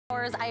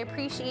I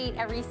appreciate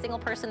every single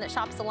person that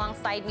shops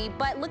alongside me,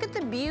 but look at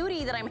the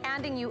beauty that I'm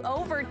handing you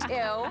over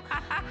to.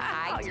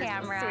 Hi, oh,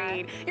 Tamara. You're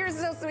so sweet. You're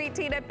so sweet,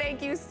 Tina.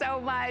 Thank you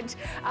so much.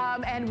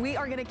 And we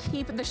are going to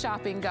keep the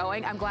shopping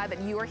going. I'm glad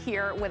that you are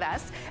here with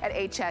us at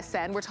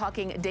HSN. We're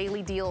talking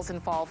daily deals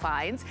and fall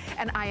finds,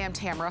 and I am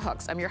Tamara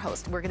Hooks. I'm your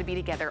host. We're going to be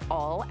together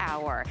all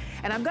hour,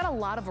 and I've got a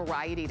lot of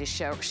variety to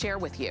share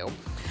with you.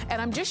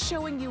 And I'm just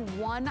showing you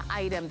one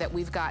item that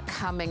we've got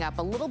coming up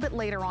a little bit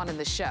later on in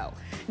the show.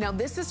 Now,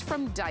 this is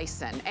from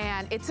Dyson,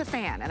 and it's a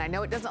fan, and I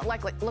know it doesn't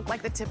look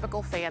like the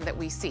typical fan that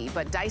we see,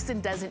 but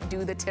Dyson doesn't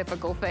do the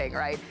typical thing,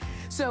 right?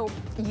 So,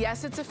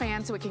 yes, it's a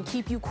fan, so it can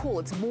keep you cool.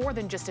 It's more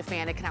than just a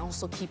fan, it can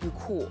also keep you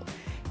cool.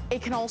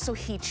 It can also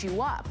heat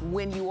you up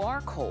when you are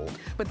cold.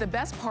 But the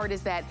best part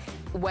is that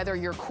whether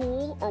you're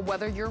cool or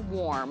whether you're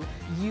warm,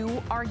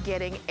 you are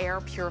getting air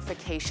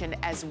purification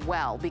as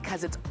well,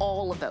 because it's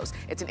all of those.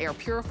 It's an air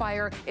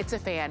purifier, it's a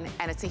fan,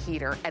 and it's a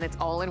heater, and it's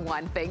all in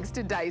one thanks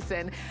to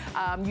Dyson.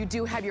 You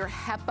do have your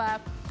HEPA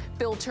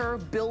filter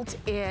built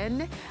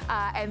in,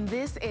 and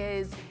this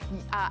is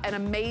an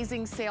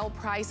amazing sale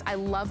price. I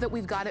love that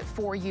we've got it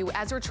for you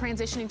as we're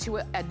transitioning to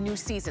a new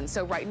season.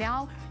 So right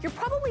now, you're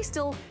probably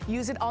still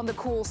use it on the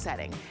cool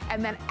setting.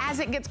 And then as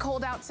it gets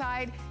cold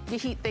outside, you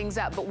heat things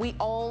up. But we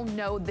all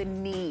know the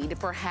need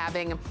for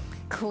having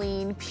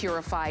clean,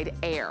 purified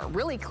air.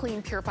 Really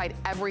clean, purified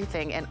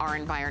everything in our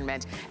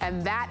environment.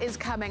 And that is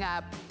coming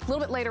up a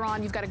little bit later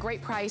on. You've got a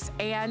great price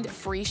and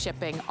free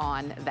shipping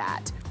on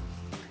that.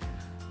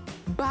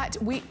 But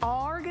we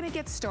are gonna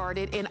get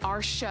started in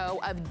our show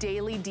of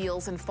daily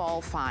deals and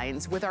fall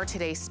finds with our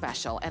today's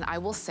special. And I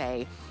will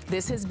say,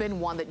 this has been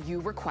one that you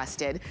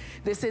requested.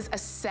 This is a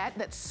set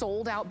that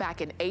sold out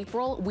back in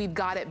April. We've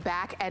got it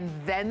back and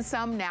then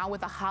some now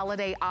with a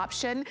holiday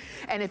option.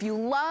 And if you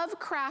love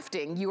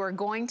crafting, you are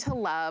going to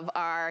love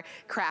our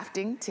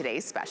Crafting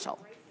Today's Special.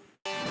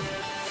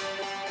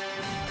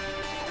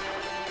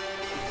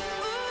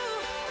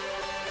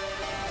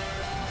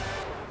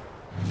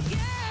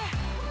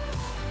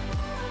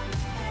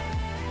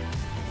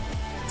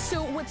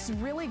 So what's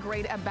really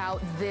great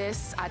about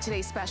this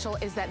today's special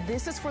is that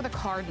this is for the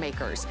card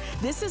makers.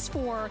 This is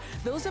for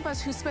those of us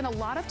who spend a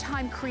lot of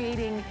time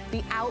creating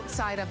the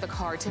outside of the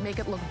card to make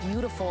it look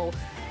beautiful.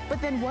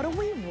 But then what do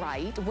we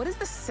write? What is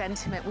the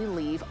sentiment we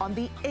leave on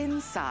the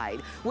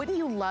inside? Wouldn't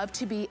you love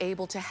to be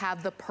able to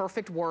have the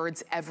perfect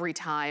words every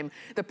time,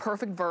 the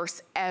perfect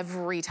verse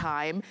every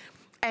time?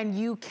 And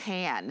you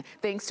can,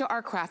 thanks to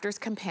our Crafter's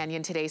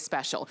Companion Today's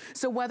Special.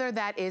 So whether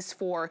that is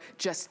for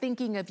just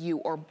thinking of you,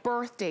 or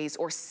birthdays,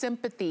 or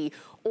sympathy,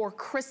 or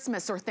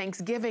Christmas, or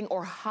Thanksgiving,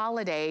 or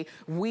holiday,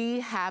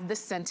 we have the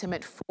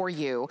sentiment for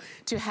you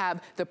to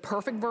have the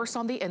perfect verse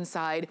on the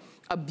inside,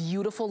 a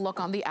beautiful look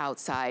on the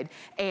outside.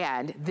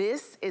 And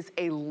this is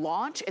a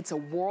launch, it's a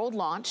world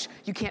launch.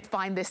 You can't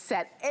find this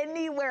set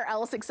anywhere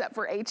else except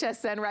for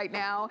HSN right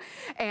now.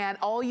 And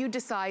all you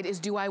decide is,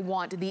 do I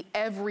want the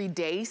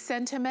everyday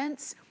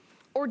sentiments,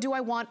 or do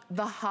I want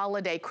the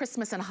holiday,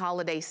 Christmas and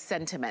holiday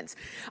sentiments?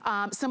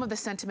 Some of the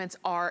sentiments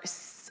are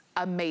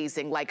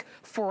amazing, like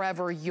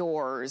forever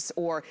yours,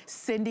 or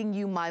sending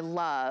you my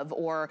love,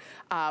 or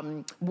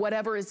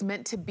whatever is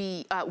meant to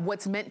be,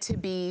 what's meant to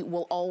be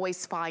will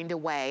always find a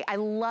way. I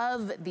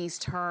love these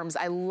terms,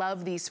 I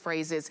love these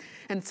phrases,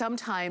 and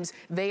sometimes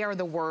they are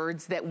the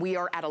words that we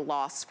are at a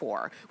loss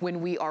for when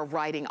we are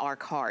writing our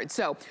cards.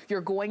 So you're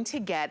going to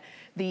get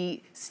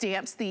the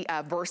stamps, the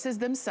verses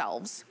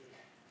themselves.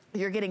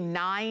 You're getting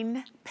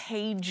 9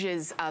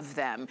 pages of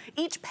them.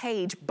 Each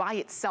page by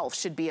itself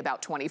should be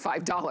about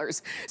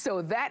 $25.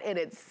 So that in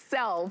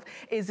itself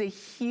is a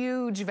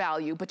huge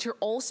value, but you're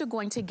also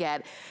going to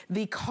get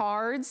the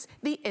cards,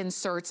 the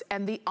inserts,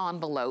 and the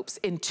envelopes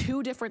in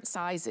 2 different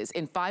sizes,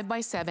 in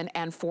 5x7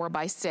 and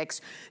 4x6,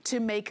 to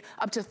make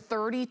up to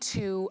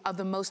 32 of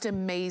the most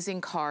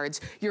amazing cards.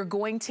 You're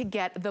going to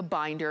get the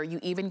binder. You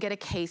even get a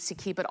case to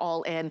keep it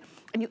all in.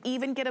 And you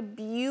even get a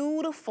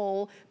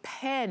beautiful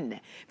pen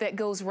that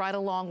goes right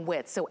along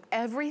with. So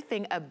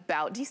everything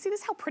about, do you see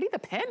this, how pretty the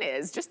pen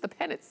is? Just the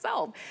pen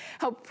itself,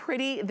 how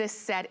pretty this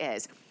set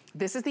is.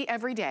 This is the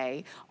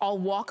everyday. I'll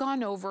walk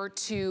on over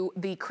to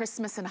the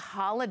Christmas and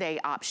holiday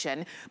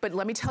option, but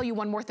let me tell you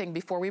one more thing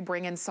before we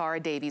bring in Sarah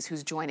Davies,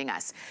 who's joining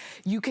us.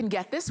 You can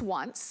get this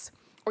once,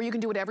 or you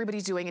can do what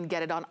everybody's doing and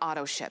get it on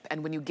auto ship.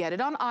 And when you get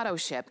it on auto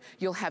ship,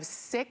 you'll have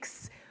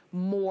 6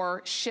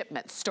 more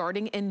shipments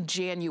starting in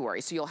January.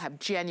 So you'll have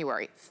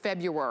January,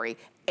 February,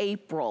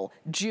 April,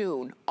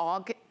 June,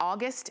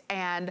 August,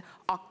 and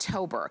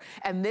October.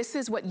 And this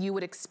is what you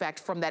would expect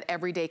from that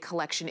everyday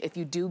collection if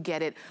you do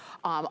get it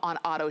on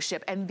auto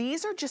ship. And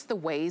these are just the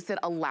ways that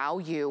allow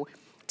you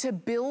to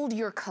build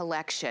your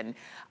collection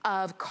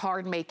of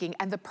card making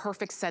and the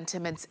perfect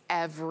sentiments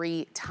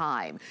every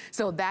time.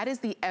 So that is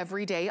the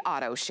everyday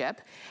auto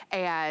ship.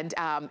 And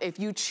if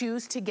you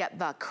choose to get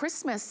the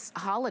Christmas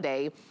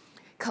holiday,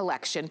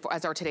 collection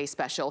as our today's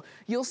special,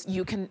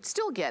 you can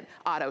still get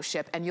auto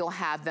ship, and you'll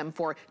have them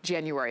for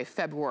January,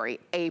 February,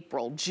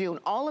 April, June,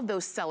 all of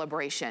those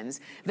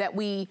celebrations that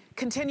we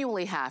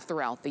continually have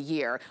throughout the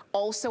year,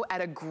 also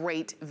at a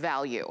great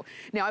value.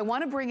 Now, I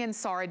want to bring in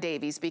Sarah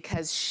Davies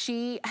because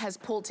she has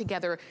pulled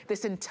together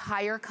this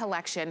entire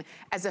collection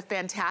as a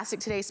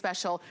fantastic today's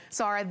special.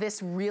 Sarah,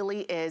 this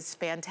really is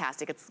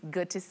fantastic. It's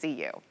good to see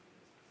you.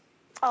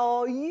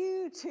 Oh,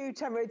 you too,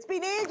 Tamara. It's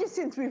been ages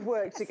since we've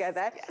worked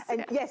together.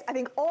 Yes, I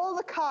think all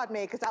the card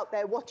makers out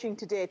there watching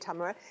today,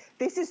 Tamara,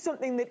 this is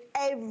something that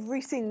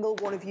every single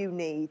one of you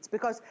needs,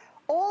 because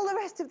all the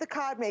rest of the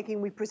card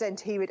making we present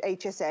here at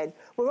HSN,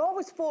 we're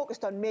always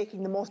focused on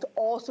making the most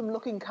awesome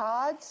looking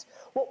cards.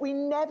 What we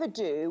never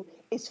do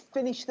is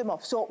finish them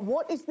off. So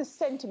what is the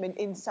sentiment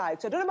inside?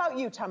 So I don't know about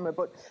you, Tamara,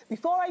 but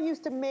before I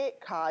used to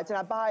make cards and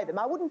I buy them,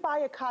 I wouldn't buy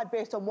a card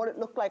based on what it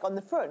looked like on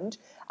the front.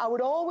 I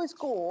would always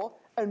go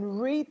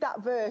and read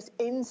that verse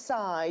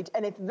inside,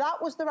 and if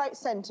that was the right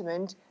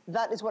sentiment,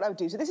 that is what I would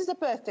do. So this is a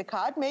birthday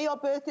card. May your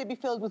birthday be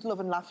filled with love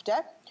and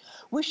laughter.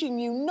 Wishing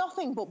you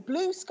nothing but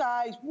blue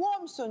skies,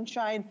 warm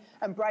sunshine,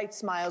 and bright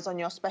smiles on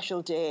your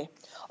special day.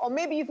 Or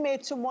maybe you've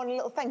made someone a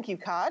little thank you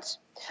card,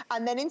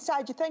 and then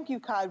inside your thank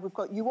you card, we've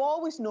got you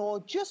always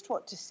know just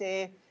what to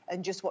say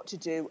and just what to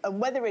do.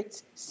 And whether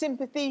it's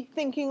sympathy,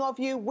 thinking of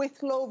you,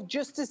 with love,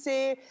 just to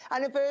say,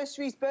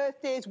 anniversaries,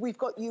 birthdays, we've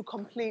got you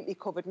completely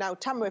covered. Now,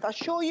 Tamara, if I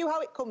show you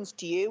how it comes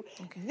to you,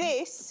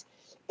 this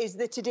is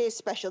the today's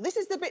special. This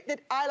is the bit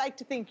that I like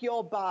to think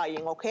you're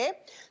buying, okay?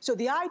 So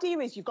the idea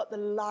is you've got the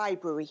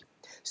library.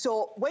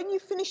 So when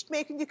you've finished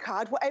making your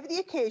card, whatever the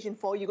occasion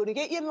for, you're going to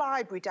get your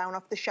library down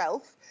off the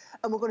shelf,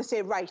 and we're going to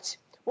say, right,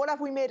 what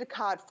have we made a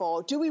card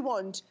for? Do we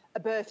want a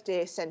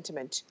birthday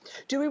sentiment?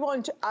 Do we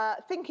want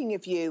thinking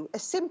of you, a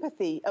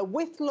sympathy, a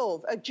with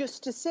love, a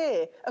just to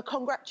say, a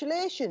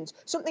congratulations,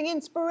 something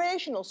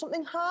inspirational,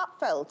 something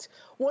heartfelt,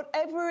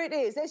 whatever it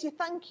is. There's your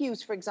thank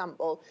yous, for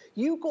example.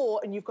 You go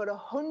and you've got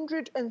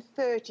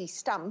 130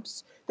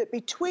 stamps that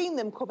between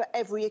them cover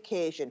every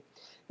occasion.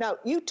 Now,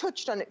 you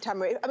touched on it,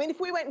 Tamara. I mean, if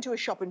we went into a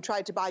shop and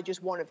tried to buy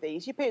just one of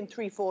these, you're paying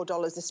 $3,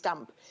 $4 a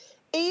stamp.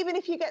 Even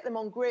if you get them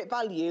on great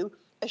value,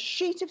 a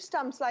sheet of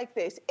stamps like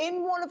this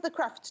in one of the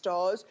craft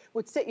stores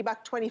would set you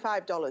back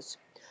 $25.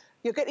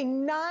 You're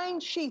getting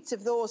 9 sheets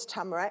of those,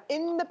 Tamara,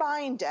 in the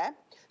binder.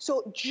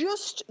 So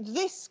just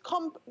this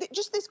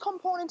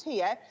component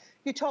here,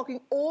 you're talking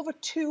over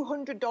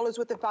 $200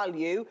 worth of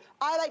value.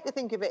 I like to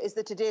think of it as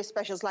the today's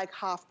specials like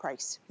half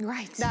price.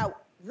 Right. Now,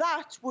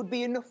 that would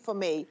be enough for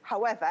me.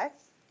 However,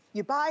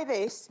 you buy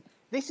this,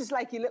 this is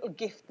like your little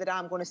gift that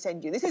I'm going to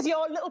send you. This is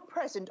your little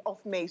present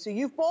off me. So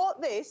you've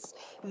bought this.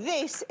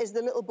 This is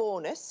the little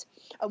bonus.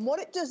 And what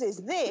it does is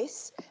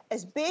this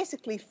is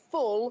basically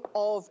full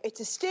of, it's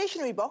a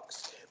stationery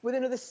box with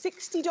another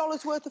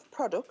 $60 worth of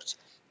product,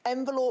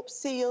 envelope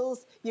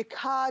seals, your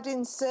card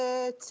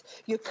inserts,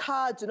 your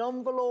cards and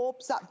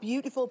envelopes, that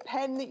beautiful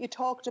pen that you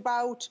talked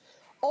about.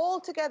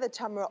 All together,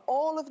 Tamara,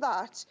 all of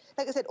that,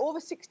 like I said, over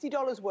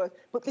 $60 worth,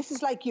 but this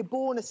is like your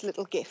bonus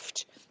little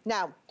gift.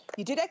 Now,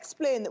 you did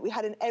explain that we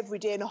had an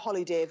everyday and a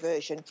holiday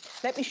version.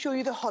 Let me show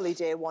you the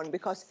holiday one,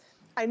 because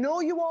I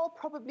know you all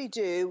probably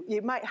do.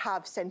 You might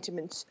have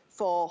sentiments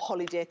for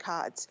holiday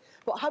cards,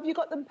 but have you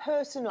got them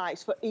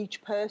personalised for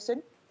each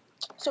person?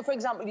 So, for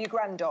example, your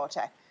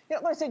granddaughter. You're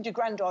not going to send your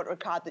granddaughter a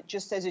card that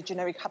just says a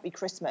generic Happy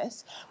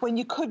Christmas, when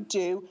you could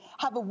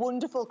have a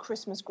wonderful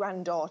Christmas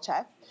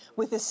granddaughter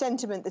with a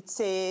sentiment that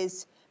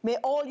says, may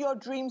all your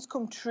dreams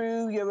come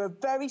true. You're a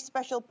very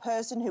special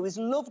person who is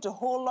loved a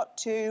whole lot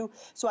too.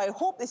 So I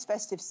hope this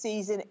festive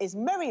season is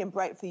merry and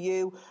bright for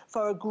you,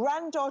 for a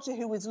granddaughter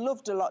who is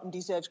loved a lot and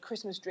deserves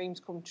Christmas dreams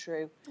come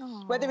true.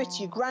 Aww. Whether it's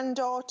your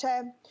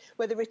granddaughter,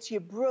 whether it's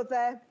your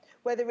brother,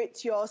 whether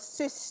it's your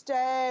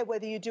sister,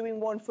 whether you're doing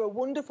one for a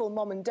wonderful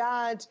mom and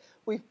dad,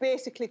 we've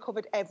basically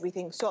covered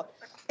everything. So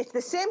it's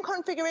the same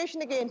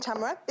configuration again,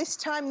 Tamara. This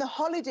time the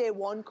holiday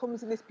one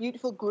comes in this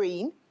beautiful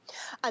green.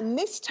 And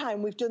this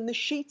time we've done the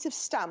sheets of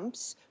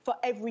stamps for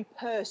every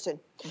person.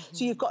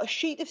 So you've got a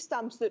sheet of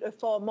stamps that are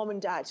for mom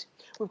and dad.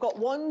 We've got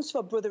ones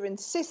for brother and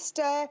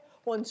sister,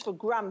 ones for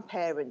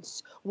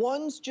grandparents,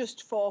 ones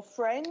just for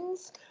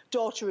friends,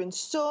 daughter and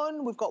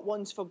son. We've got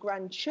ones for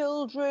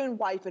grandchildren,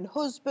 wife and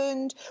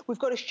husband. We've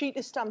got a sheet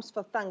of stamps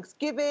for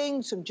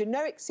Thanksgiving, some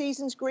generic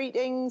season's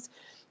greetings.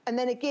 And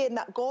then again,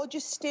 that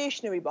gorgeous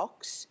stationery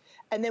box.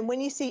 And then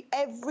when you see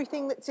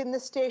everything that's in the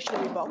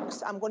stationery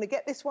box, I'm going to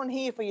get this one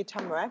here for you,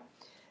 Tamara.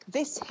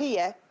 This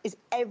here is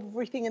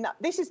everything in that.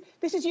 This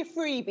is your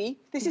freebie.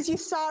 This is your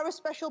Sarah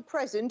special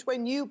present.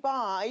 When you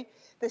buy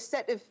the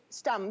set of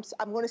stamps,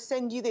 I'm going to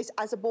send you this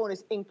as a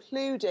bonus,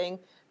 including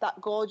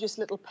that gorgeous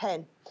little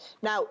pen.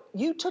 Now,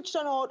 you touched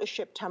on auto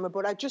ship, Tamara,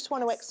 but I just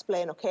want to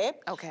explain, okay?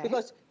 Okay.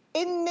 Because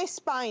in this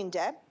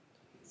binder,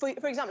 for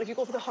example, if you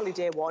go for the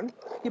holiday one,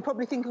 you're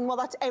probably thinking, well,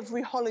 that's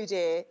every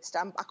holiday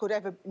stamp I could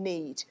ever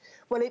need.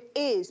 Well, it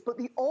is, but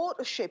the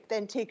auto ship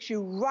then takes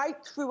you right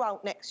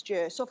throughout next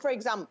year. So, for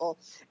example,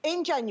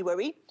 in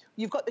January,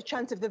 you've got the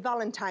chance of the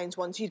Valentine's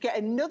one. So you'd get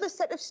another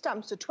set of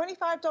stamps, so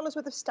 $25 worth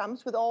of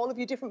stamps with all of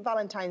your different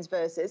Valentine's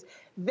verses,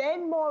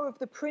 then more of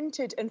the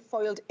printed and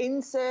foiled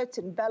inserts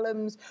and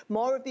vellums,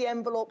 more of the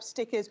envelope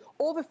stickers,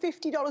 over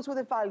 $50 worth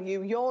of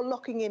value. You're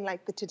locking in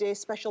like the today's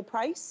special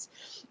price.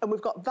 And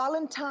we've got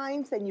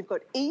Valentine's, then you've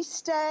got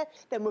Easter,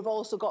 then we've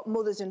also got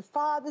Mother's and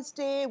Father's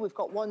Day. We've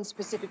got one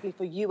specifically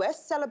for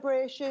US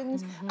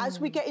celebrations. As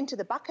we get into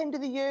the back end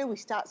of the year, we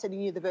start sending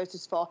you the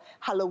verses for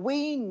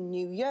Halloween,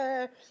 New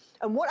Year.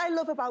 And what I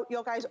love about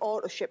your guys'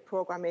 auto ship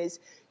program is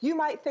you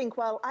might think,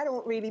 well, I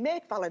don't really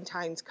make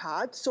Valentine's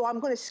cards, so I'm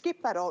going to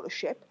skip that auto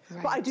ship.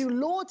 Right. But I do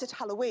loads at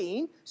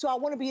Halloween, so I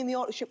want to be in the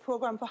auto ship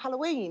program for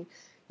Halloween.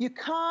 You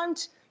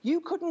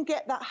couldn't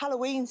get that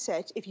Halloween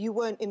set if you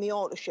weren't in the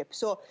auto ship.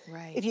 So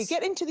if you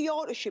get into the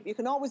auto ship, you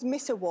can always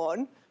miss a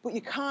one, but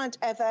you can't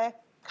ever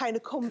kind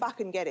of come back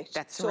and get it.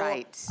 That's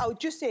right. I would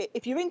just say,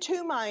 if you're in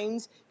two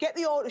minds, get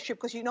the auto ship,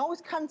 because you can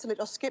always cancel it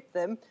or skip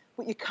them,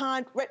 but you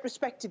can't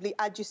retrospectively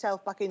add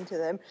yourself back into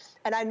them.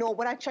 And I know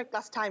when I checked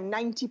last time,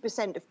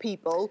 90% of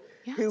people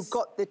who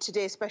got the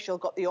Today Special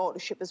got the auto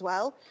ship as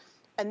well.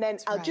 And then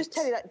I'll just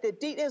tell you that the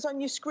details on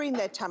your screen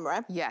there,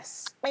 Tamara.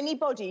 Yes.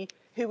 Anybody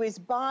who is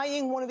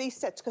buying one of these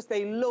sets because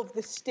they love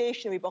the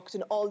stationery box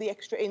and all the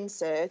extra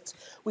inserts,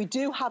 we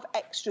do have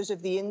extras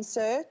of the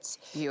inserts.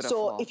 Beautiful.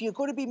 So if you're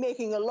going to be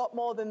making a lot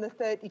more than the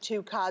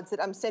 32 cards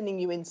that I'm sending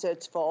you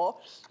inserts for,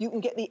 you can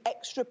get the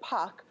extra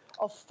pack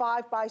of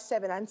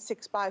 5x7 and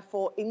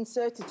 6x4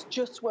 inserts. It's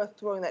just worth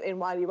throwing that in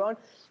while you're on.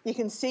 You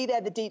can see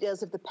there the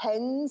details of the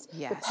pens.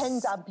 Yes. The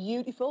pens are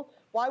beautiful.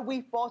 Why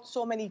we've bought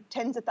so many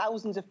tens of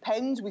thousands of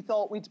pens, we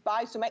thought we'd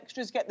buy some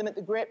extras, get them at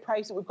the great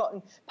price that we've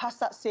gotten, pass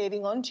that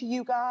saving on to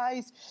you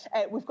guys.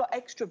 We've got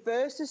extra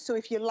verses, so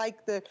if you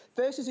like the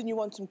verses and you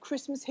want some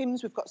Christmas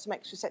hymns, we've got some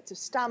extra sets of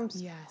stamps.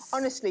 Yes.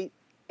 Honestly,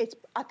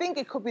 I think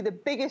it could be the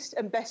biggest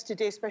and best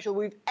Today Special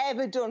we've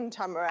ever done,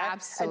 Tamara.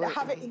 Absolutely. And to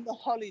have it in the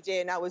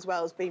holiday now as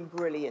well has been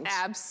brilliant.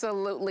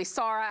 Absolutely.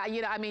 Sarah,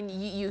 you know, I mean,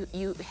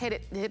 you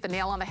hit the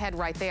nail on the head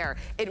right there.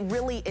 It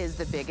really is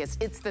the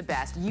biggest. It's the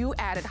best. You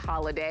added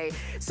holiday.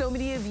 So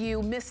many of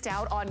you missed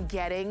out on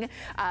getting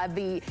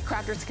the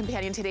Crafters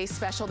Companion Today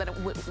Special that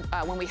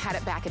when we had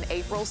it back in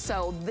April.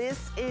 So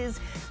this is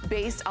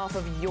based off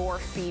of your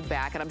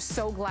feedback, and I'm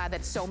so glad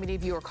that so many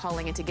of you are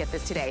calling in to get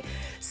this today.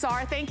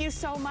 Sarah, thank you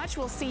so much.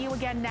 We'll see you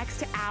again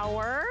next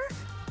hour.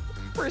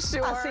 For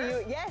sure. I'll see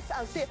you. Yes,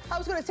 I'll see you. I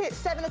was going to say it's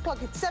 7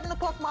 o'clock. It's 7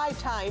 o'clock my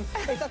time.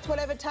 If that's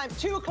whatever time.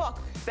 2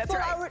 o'clock. That's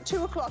right. Hour at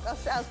 2 o'clock.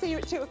 I'll see you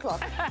at 2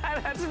 o'clock.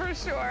 That's for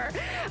sure.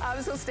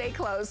 So stay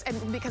close.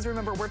 And because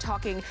remember, we're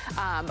talking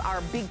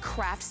our big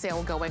craft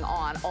sale going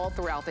on all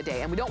throughout the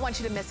day. And we don't want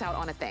you to miss out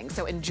on a thing.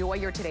 So enjoy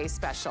your today's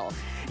special.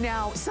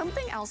 Now,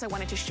 something else I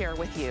wanted to share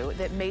with you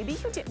that maybe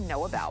you didn't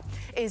know about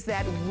is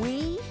that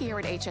we here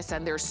at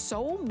HSN, there's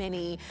so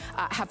many,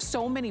 have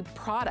so many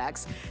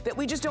products that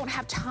we just don't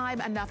have time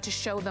enough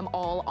to show them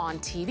all on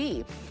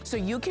TV. So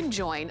you can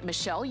join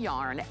Michelle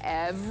Yarn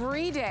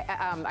every day,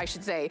 I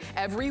should say,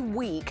 every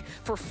week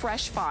for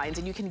fresh finds,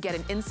 and you can get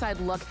an inside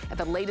look at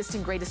the latest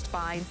and greatest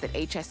finds that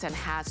HSN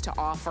has to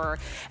offer.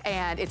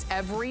 And it's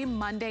every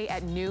Monday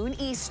at noon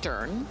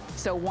Eastern.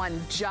 So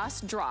one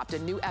just dropped a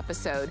new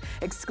episode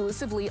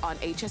exclusively on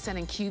HSN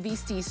and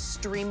QVC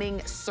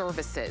streaming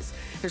services.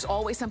 There's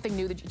always something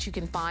new that you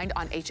can find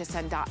on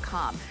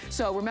hsn.com.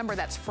 So remember,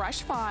 that's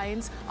fresh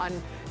finds on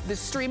the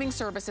streaming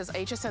services,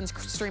 HSN's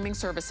streaming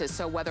services.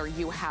 So whether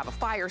you have a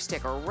Fire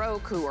Stick or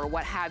Roku or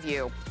what have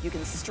you, you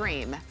can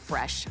stream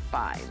fresh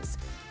finds.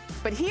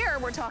 But here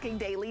we're talking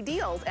daily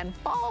deals and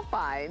fall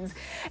finds.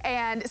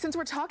 And since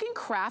we're talking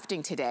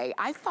crafting today,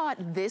 I thought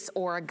this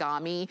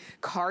origami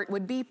cart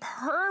would be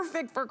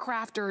perfect for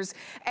crafters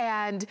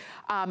and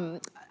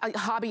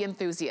hobby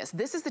enthusiasts.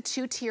 This is the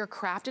 2-tier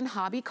craft and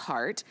hobby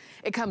cart.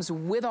 It comes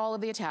with all of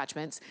the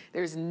attachments.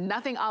 There's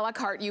nothing a la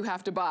carte you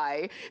have to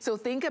buy. So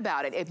think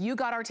about it. If you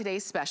got our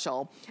today's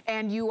special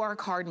and you are a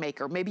card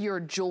maker, maybe you're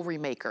a jewelry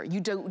maker, you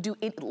do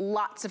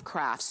lots of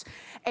crafts,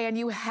 and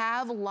you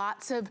have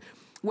lots of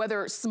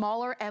whether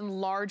smaller and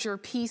larger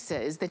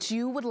pieces that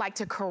you would like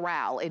to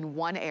corral in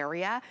one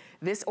area,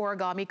 this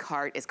origami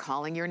cart is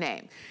calling your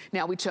name.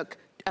 Now, we took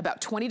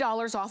about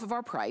 $20 off of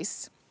our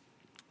price.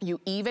 You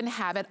even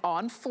have it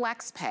on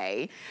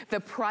FlexPay.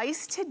 The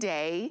price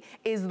today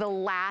is the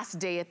last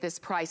day at this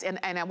price. And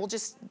I will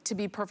just, to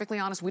be perfectly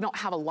honest, we don't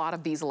have a lot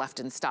of these left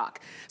in stock.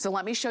 So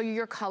let me show you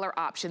your color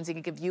options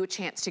and give you a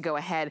chance to go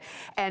ahead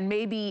and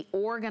maybe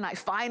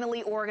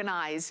finally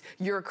organize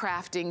your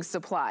crafting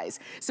supplies.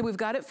 So we've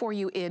got it for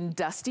you in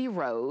Dusty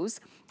Rose.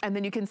 And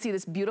then you can see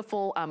this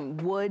beautiful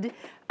wood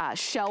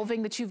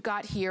shelving that you've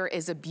got here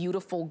is a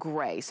beautiful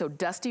gray. So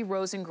Dusty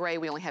Rose and Gray,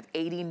 we only have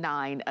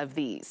 89 of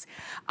these.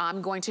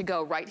 I'm going to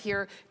go right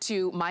here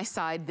to my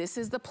side. This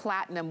is the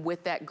platinum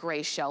with that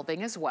gray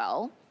shelving as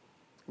well.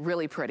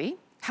 Really pretty.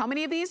 How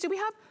many of these do we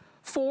have?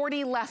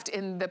 40 left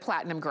in the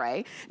platinum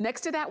gray. Next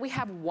to that, we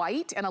have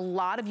white, and a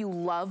lot of you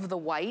love the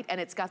white,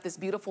 and it's got this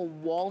beautiful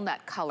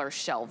walnut color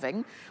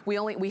shelving.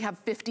 We have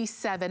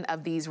 57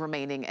 of these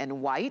remaining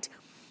in white.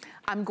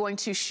 I'm going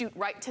to shoot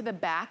right to the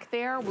back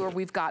there where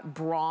we've got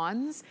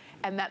bronze,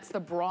 and that's the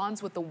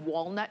bronze with the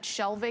walnut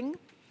shelving.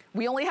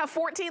 We only have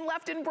 14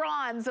 left in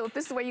bronze, so if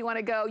this is where you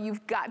wanna go,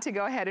 you've got to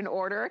go ahead and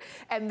order.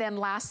 And then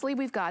lastly,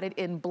 we've got it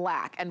in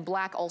black, and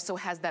black also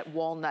has that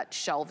walnut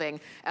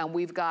shelving, and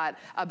we've got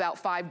about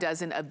 5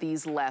 dozen of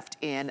these left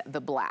in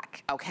the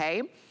black,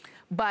 okay?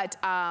 But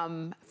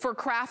for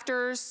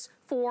crafters,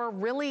 for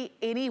really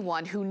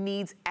anyone who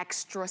needs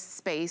extra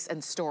space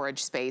and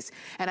storage space,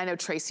 and I know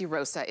Tracy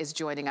Rosa is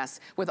joining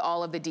us with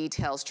all of the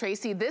details.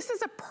 Tracy, this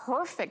is a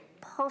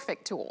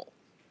perfect tool.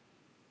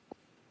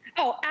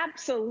 Oh,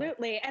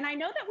 absolutely. And I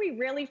know that we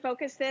really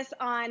focus this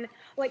on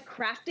like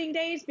crafting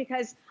days,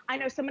 because I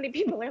know so many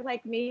people are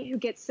like me who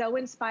get so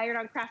inspired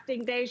on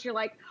crafting days. You're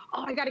like,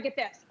 oh, I got to get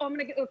this. Oh, I'm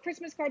going to get,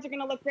 Christmas cards are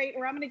going to look great,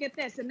 or I'm going to get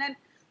this. And then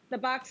the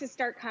boxes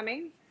start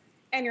coming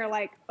and you're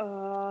like,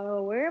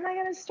 oh, where am I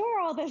going to store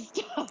all this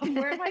stuff?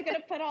 Where am I going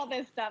to put all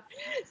this stuff?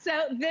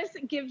 So this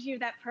gives you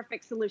that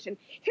perfect solution.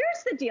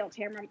 Here's the deal,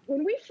 Tamara.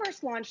 When we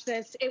first launched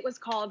this, it was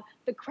called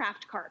the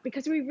Craft Cart,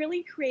 because we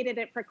really created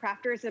it for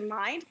crafters in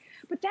mind.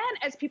 But then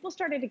as people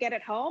started to get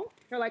it home,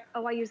 they're like,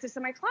 oh, I use this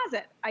in my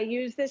closet. I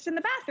use this in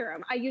the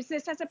bathroom. I use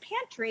this as a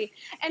pantry.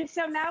 And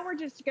so now we're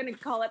just going to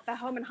call it the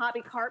Home and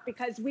Hobby Cart,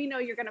 because we know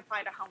you're going to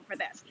find a home for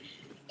this.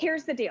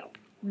 Here's the deal.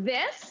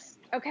 This,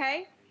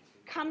 okay,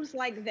 comes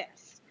like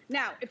this.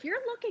 Now, if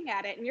you're looking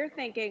at it and you're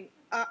thinking,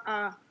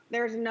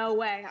 there's no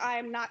way,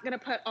 I'm not going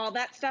to put all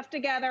that stuff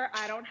together.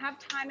 I don't have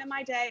time in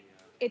my day.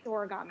 It's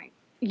origami.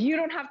 You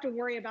don't have to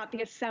worry about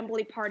the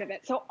assembly part of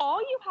it. So all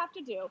you have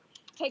to do,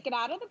 take it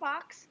out of the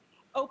box,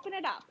 open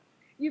it up.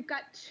 You've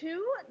got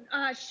 2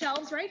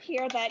 shelves right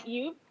here that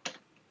you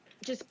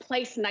just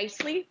place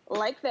nicely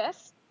like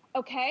this,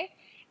 okay?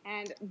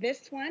 And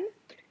this one,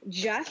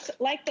 just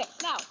like this.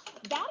 Now,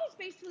 that is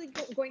basically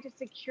going to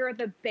secure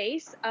the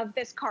base of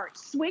this cart.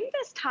 Swing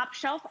this top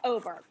shelf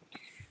over.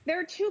 There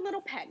are 2 little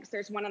pegs.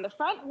 There's one on the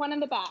front, one in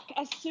the back.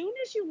 As soon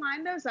as you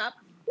line those up,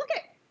 look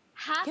at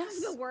half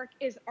of the work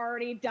is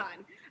already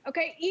done.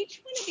 Okay,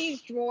 each one of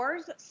these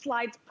drawers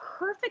slides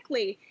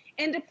perfectly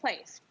into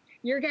place.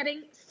 You're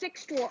getting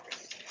 6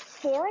 drawers,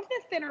 4 of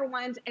the thinner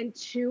ones and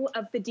 2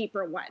 of the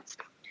deeper ones.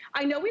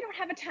 I know we don't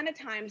have a ton of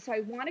time, so I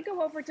want to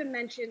go over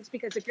dimensions,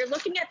 because if you're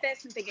looking at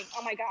this and thinking,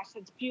 oh my gosh,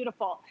 that's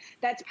beautiful.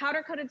 That's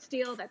powder coated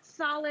steel, that's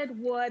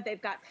solid wood,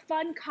 they've got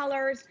fun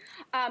colors.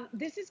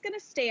 This is going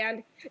to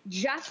stand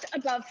just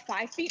above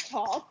 5 feet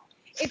tall.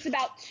 It's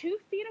about 2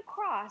 feet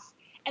across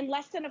and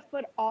less than a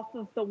foot off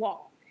of the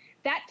wall.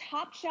 That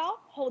top shelf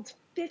holds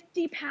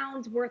 50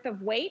 pounds worth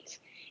of weight.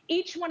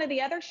 Each one of the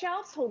other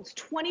shelves holds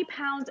 20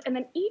 pounds, and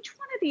then each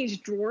one of these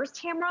drawers,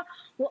 Tamara,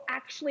 will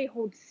actually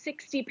hold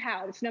 60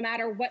 pounds, no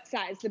matter what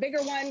size, the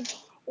bigger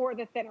ones or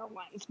the thinner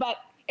ones. But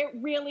it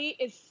really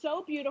is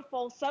so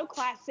beautiful, so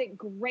classic,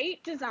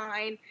 great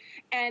design,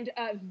 and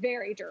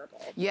very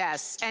durable.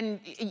 Yes,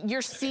 and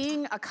you're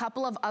seeing a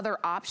couple of other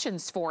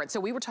options for it. So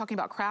we were talking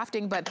about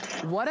crafting, but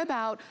what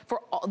about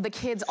for the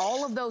kids,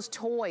 all of those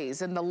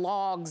toys and the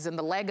logs and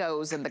the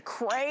Legos and the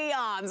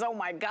crayons? Oh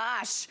my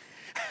gosh.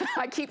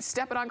 I keep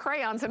stepping on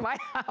crayons in my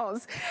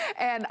house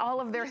and all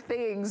of their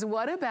things.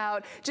 What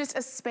about just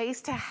a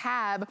space to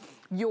have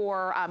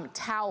your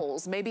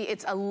towels? Maybe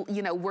it's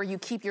where you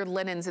keep your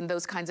linens and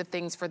those kinds of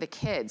things for the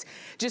kids.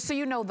 Just so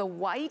you know, the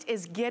white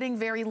is getting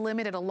very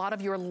limited. A lot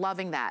of you are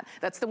loving that.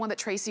 That's the one that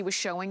Tracy was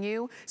showing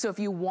you. So if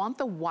you want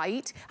the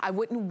white, I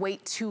wouldn't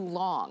wait too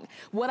long.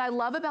 What I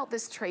love about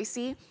this,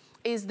 Tracy,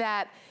 is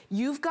that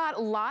you've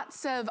got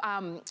lots of,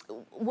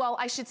 well,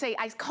 I should say,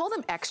 I call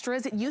them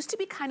extras. It used to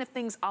be kind of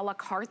things a la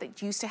carte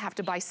that you used to have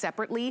to buy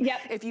separately. Yep.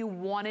 If you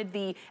wanted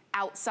the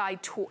outside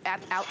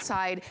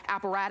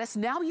apparatus.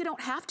 Now you don't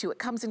have to, it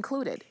comes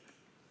included.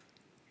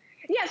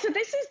 Yeah, so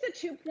this is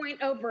the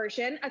 2.0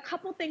 version. A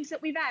couple things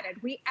that we've added.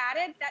 We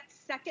added that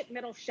second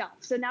middle shelf.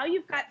 So now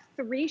you've got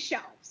 3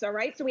 shelves, all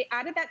right? So we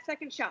added that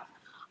second shelf.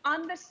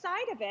 On the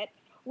side of it,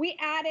 we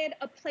added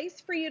a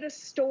place for you to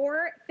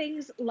store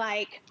things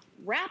like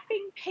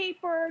wrapping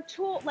paper,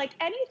 tool, like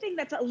anything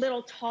that's a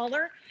little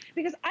taller.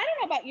 Because I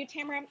don't know about you,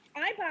 Tamara,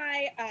 I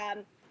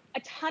buy a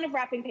ton of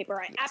wrapping paper.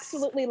 I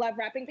absolutely love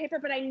wrapping paper,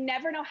 but I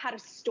never know how to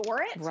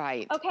store it.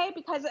 Right. Okay,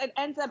 because it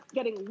ends up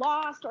getting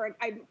lost, or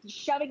I'm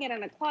shoving it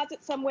in a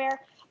closet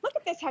somewhere. Look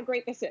at this, how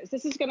great this is.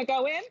 This is gonna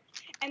go in,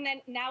 and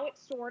then now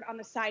it's stored on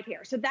the side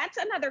here. So that's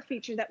another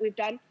feature that we've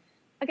done.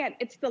 Again,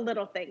 it's the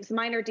little things,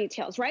 minor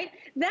details, right?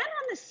 Then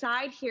on the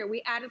side here,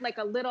 we added like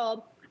a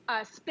little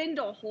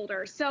spindle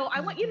holder. So I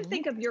want you to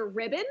think of your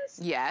ribbons.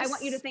 Yes. I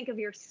want you to think of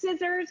your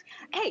scissors.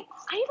 Hey,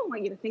 I even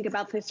want you to think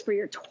about this for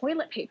your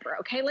toilet paper,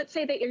 okay? Let's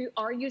say that you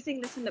are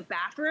using this in the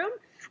bathroom.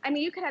 I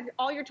mean, you could have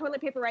all your toilet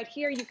paper right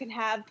here. You can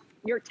have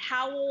your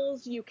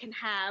towels. You can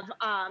have,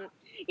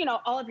 you know,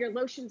 all of your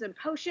lotions and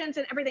potions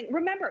and everything.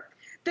 Remember,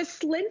 the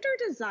slender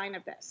design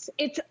of this,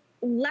 it's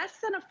less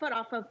than a foot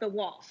off of the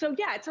wall. So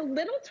yeah, it's a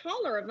little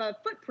taller of a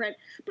footprint,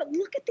 but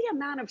look at the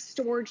amount of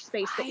storage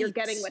space that you're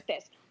getting with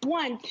this.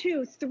 1,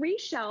 2, 3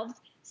 shelves,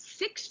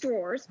 6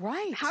 drawers,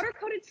 powder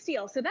coated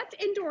steel. So that's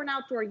indoor and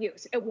outdoor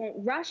use. It won't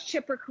rust,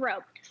 chip, or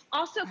corrode.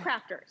 Also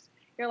crafters.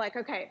 you're like,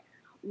 okay,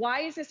 why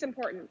is this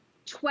important?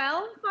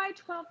 12 by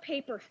 12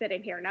 paper fit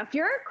in here. Now, if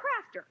you're a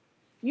crafter,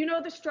 you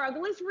know the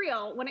struggle is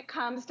real when it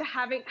comes to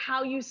having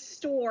how you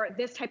store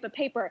this type of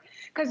paper,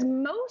 because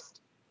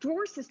most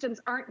drawer systems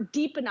aren't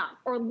deep enough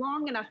or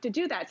long enough to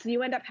do that. So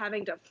you end up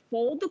having to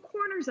fold the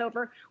corners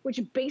over, which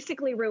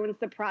basically ruins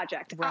the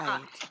project.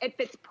 Right. It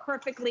fits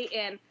perfectly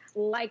in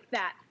like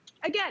that.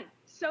 Again,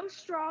 so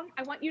strong.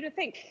 I want you to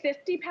think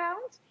 50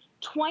 pounds,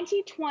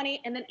 20,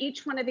 20, and then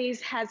each one of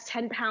these has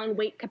 10-pound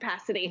weight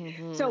capacity.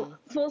 So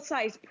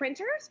full-size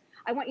printers.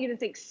 I want you to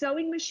think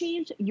sewing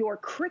machines, your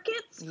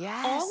Cricuts,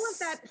 all of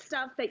that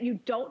stuff that you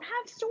don't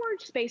have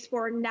storage space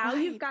for. Now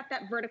you've got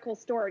that vertical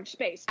storage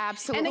space.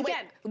 Absolutely. And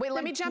again, wait,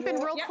 let me jump in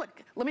real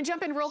quick. Let me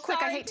jump in real quick.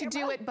 Sorry, I hate to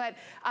do it, but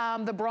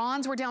the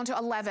bronze, we're down to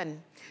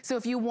 11. So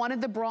if you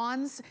wanted the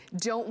bronze,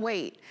 don't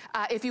wait.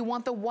 If you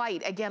want the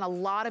white, again, a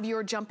lot of you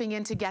are jumping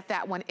in to get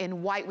that one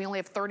in white. We only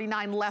have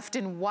 39 left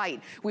in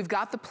white. We've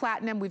got the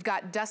platinum, we've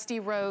got dusty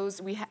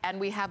rose, and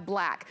we have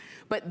black.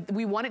 But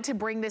we wanted to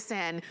bring this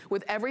in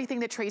with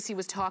everything that Tracy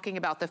was talking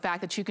about, the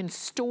fact that you can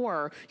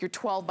store your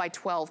 12 by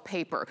 12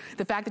 paper,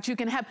 the fact that you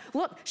can have,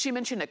 look, she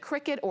mentioned a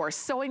Cricut or a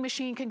sewing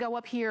machine can go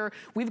up here.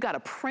 We've got a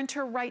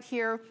printer right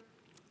here.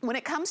 When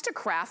it comes to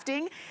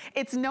crafting,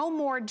 it's no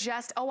more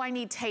just, oh, I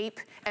need tape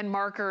and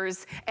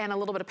markers and a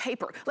little bit of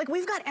paper. Like,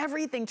 we've got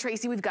everything,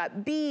 Tracy. We've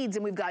got beads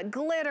and we've got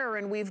glitter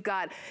and we've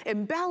got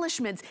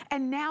embellishments,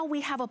 and now we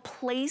have a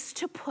place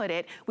to put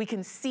it. We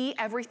can see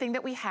everything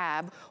that we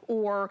have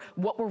or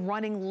what we're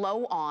running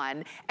low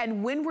on.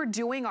 And when we're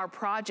doing our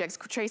projects,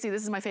 Tracy,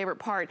 this is my favorite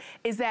part,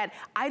 is that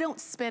I don't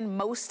spend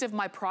most of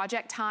my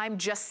project time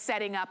just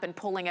setting up and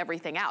pulling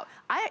everything out.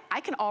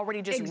 I can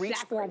already just reach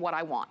for what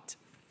I want.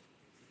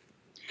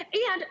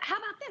 And how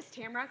about this,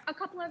 Tamara? A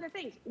couple other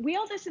things.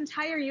 Wheel this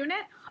entire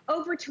unit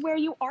over to where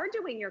you are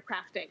doing your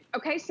crafting.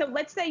 Okay, so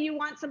let's say you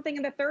want something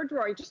in the third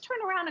drawer. You just turn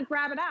around and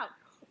grab it out.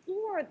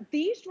 Or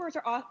these drawers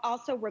are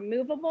also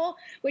removable,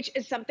 which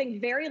is something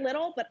very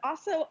little, but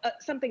also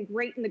something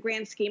great in the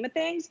grand scheme of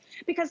things.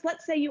 Because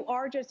let's say you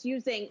are just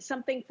using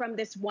something from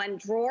this one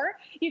drawer,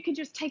 you can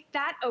just take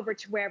that over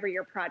to wherever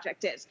your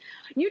project is.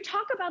 You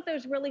talk about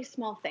those really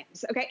small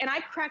things, okay? And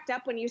I cracked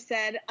up when you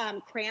said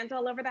crayons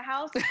all over the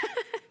house.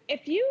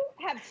 If you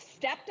have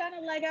stepped on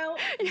a Lego,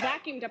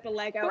 vacuumed up a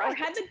Lego, or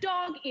had the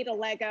dog eat a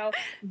Lego,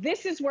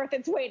 this is worth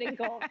its weight in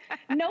gold.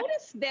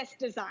 Notice this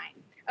design.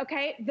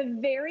 Okay, the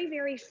very,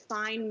 very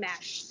fine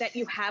mesh that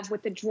you have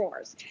with the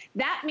drawers.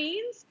 That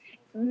means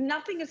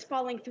nothing is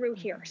falling through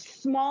here.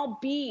 Small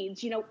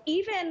beads, you know,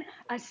 even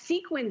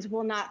sequins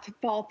will not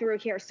fall through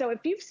here. So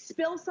if you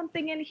spill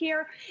something in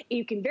here,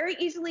 you can very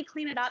easily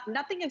clean it up.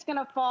 Nothing is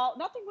gonna fall.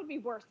 Nothing would be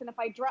worse than if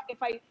I,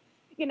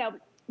 you know,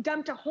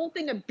 dumped a whole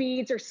thing of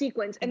beads or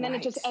sequins, and then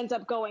it just ends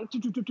up going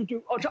to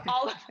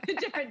all of the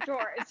different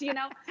drawers, you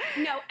know?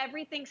 No,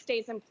 everything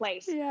stays in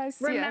place. Yes,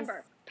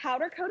 remember,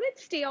 powder-coated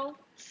steel,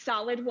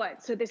 solid wood.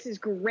 So this is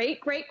great,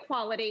 great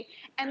quality.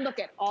 And look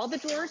at all the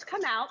drawers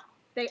come out.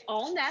 They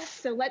all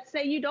nest. So let's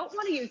say you don't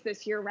want to use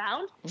this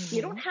year-round.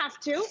 You don't have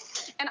to.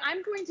 And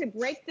I'm going to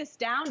break this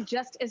down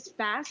just as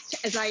fast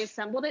as I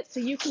assembled it so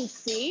you can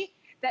see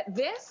that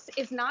this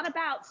is not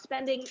about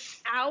spending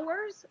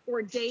hours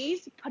or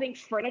days putting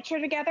furniture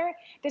together.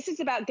 This is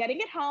about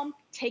getting it home,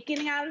 taking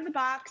it out of the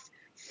box,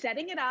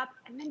 setting it up,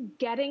 and then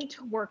getting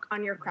to work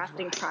on your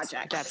crafting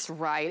project. That's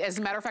right. As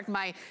a matter of fact,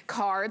 my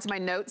cards, my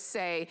notes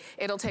say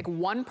it'll take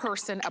one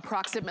person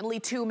approximately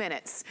 2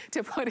 minutes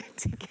to put it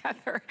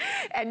together.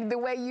 And the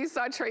way you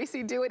saw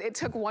Tracy do it, it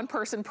took one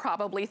person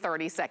probably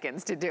 30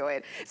 seconds to do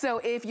it. So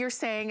if you're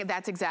saying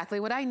that's exactly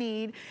what I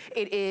need,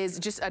 it is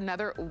just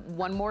another,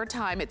 one more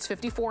time, it's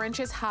 54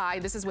 inches high.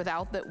 This is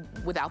without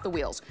the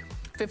wheels.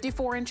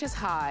 54 inches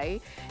high.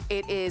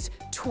 It is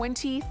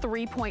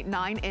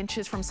 23.9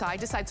 inches from side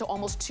to side, so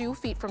almost 2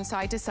 feet from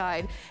side to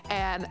side,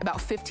 and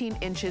about 15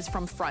 inches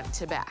from front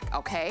to back,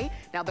 okay?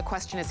 Now the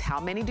question is, how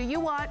many do you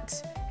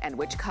want and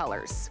which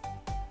colors?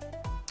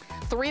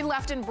 3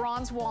 left in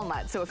bronze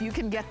walnut, so if you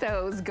can get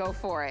those, go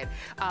for it.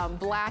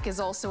 Black is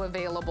also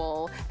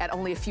available at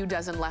only a few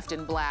dozen left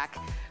in black.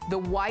 The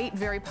white,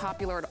 very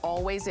popular, it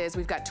always is.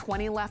 We've got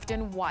 20 left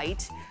in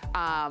white,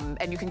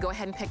 and you can go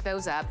ahead and pick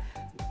those up.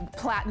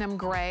 Platinum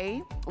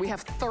gray, we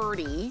have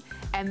 30,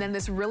 and then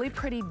this really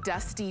pretty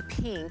dusty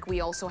pink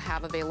we also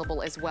have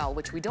available as well,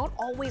 which we don't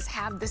always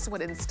have this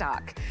one in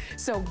stock.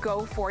 So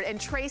go for it. And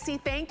Tracy,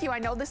 thank you. I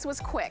know this was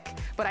quick,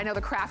 but I know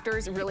the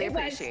crafters really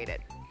appreciate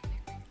it.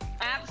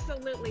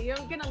 Absolutely. You're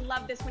going to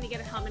love this when you get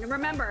it home. And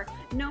remember,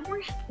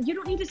 you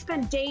don't need to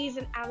spend days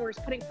and hours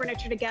putting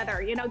furniture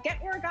together. You know, get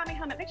origami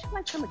home. It makes your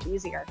life so much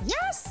easier.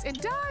 Yes,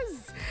 it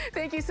does.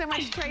 Thank you so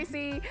much,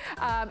 Tracy.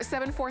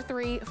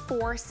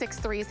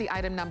 743463 is the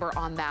item number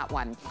on that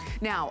one.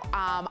 Now,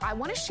 I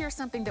want to share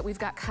something that we've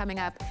got coming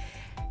up.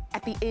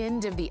 at the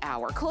end of the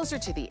hour, closer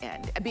to the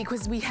end,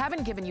 because we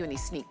haven't given you any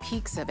sneak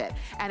peeks of it.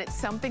 And it's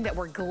something that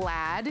we're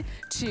glad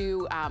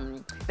to,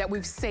 that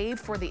we've saved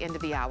for the end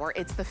of the hour.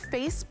 It's the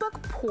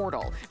Facebook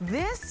portal.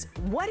 This,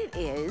 what it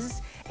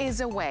is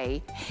a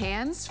way,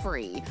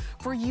 hands-free,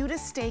 for you to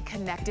stay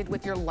connected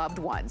with your loved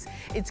ones.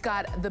 It's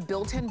got the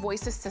built-in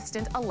voice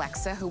assistant,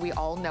 Alexa, who we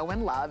all know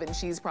and love, and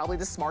she's probably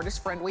the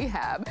smartest friend we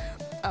have,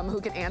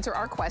 who can answer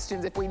our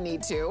questions if we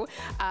need to.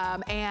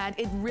 And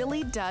it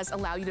really does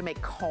allow you to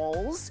make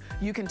calls.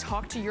 You can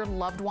talk to your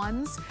loved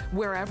ones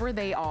wherever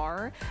they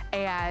are,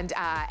 and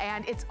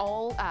it's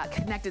all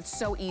connected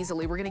so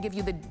easily. We're gonna give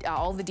you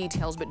all the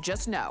details, but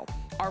just know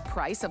our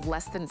price of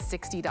less than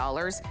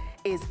 $60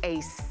 is a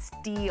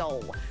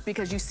steal,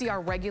 because you see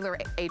our regular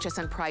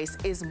HSN price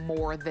is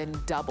more than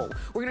double.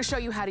 We're gonna show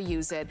you how to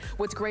use it.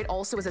 What's great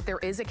also is that there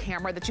is a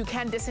camera that you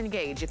can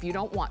disengage if you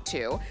don't want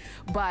to,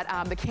 but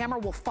the camera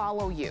will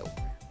follow you.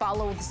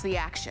 Follows the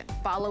action,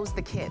 follows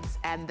the kids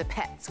and the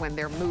pets when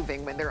they're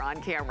moving, when they're on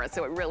camera.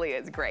 So it really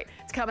is great.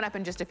 It's coming up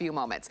in just a few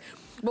moments.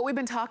 But we've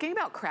been talking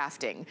about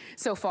crafting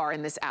so far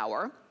in this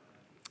hour.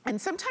 And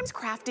sometimes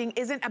crafting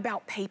isn't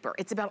about paper,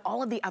 it's about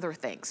all of the other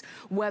things.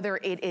 Whether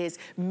it is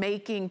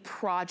making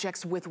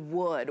projects with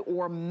wood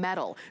or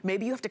metal,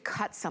 maybe you have to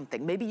cut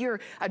something, maybe you're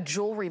a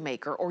jewelry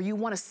maker or you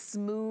want to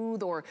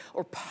smooth or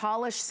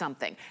polish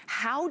something.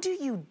 How do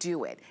you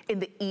do it in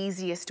the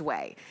easiest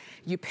way?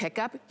 You pick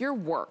up your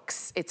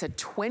Works. It's a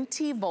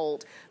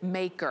 20-volt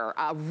maker,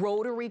 a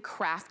rotary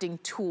crafting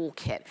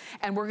toolkit.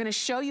 And we're gonna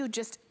show you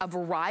just a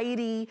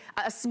variety,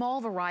 a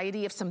small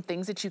variety of some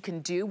things that you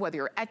can do, whether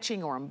you're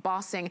etching or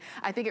embossing.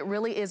 I think it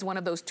really is one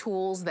of those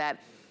tools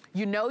that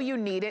you know you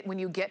need it when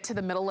you get to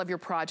the middle of your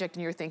project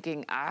and you're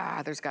thinking,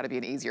 there's gotta be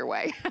an easier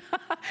way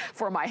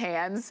for my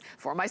hands,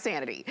 for my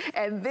sanity.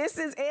 And this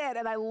is it,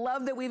 and I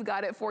love that we've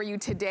got it for you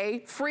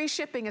today. Free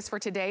shipping is for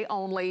today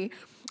only.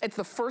 It's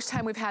the first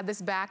time we've had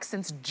this back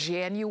since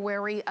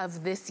January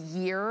of this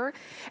year.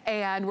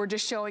 And we're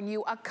just showing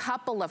you a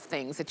couple of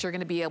things that you're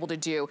gonna be able to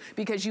do,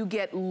 because you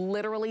get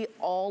literally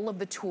all of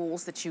the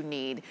tools that you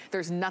need.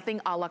 There's nothing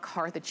a la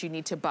carte that you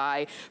need to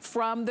buy,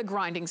 from the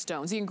grinding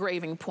stones, the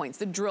engraving points,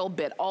 the drill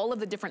bit, all of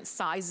the different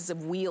sizes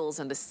of wheels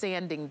and the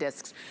sanding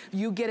discs.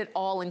 You get it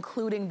all,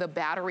 including the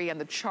battery and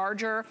the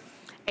charger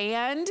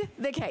and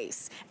the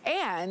case.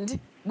 And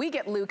we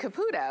get Lou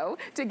Caputo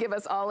to give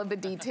us all of the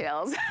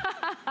details.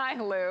 Hi,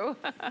 Lou.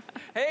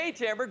 Hey,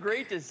 Tamara,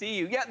 great to see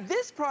you. Yeah,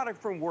 this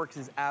product from Works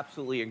is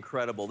absolutely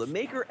incredible. The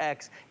Maker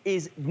X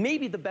is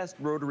maybe the best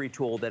rotary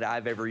tool that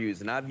I've ever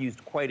used, and I've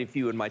used quite a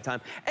few in my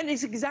time. And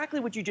it's exactly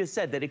what you just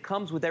said, that it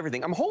comes with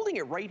everything. I'm holding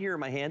it right here in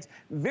my hands.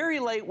 Very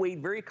lightweight,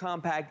 very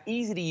compact,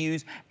 easy to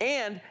use,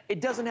 and it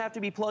doesn't have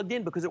to be plugged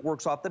in because it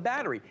works off the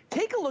battery.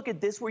 Take a look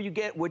at this, where you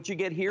get what you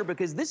get here,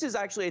 because this is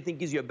actually, I think,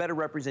 gives you a better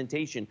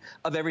representation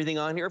of everything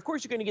on here. Of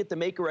course, you're going to get the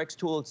Maker X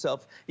tool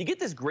itself. You get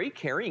this great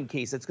carrying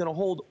case that's going to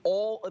hold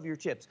all of your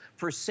chips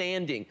for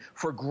sanding,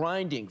 for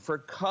grinding, for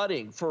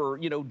cutting, for,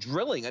 you know,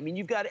 drilling. I mean,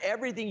 you've got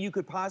everything you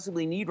could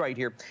possibly need right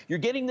here. You're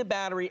getting the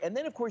battery, and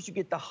then of course you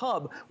get the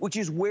hub, which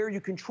is where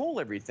you control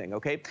everything,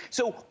 okay?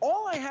 So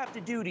all I have to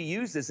do to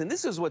use this, and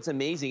this is what's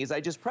amazing, is I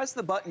just press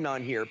the button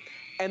on here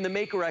and the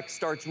Maker X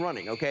starts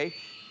running, okay?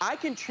 I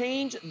can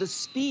change the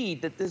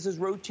speed that this is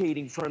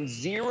rotating from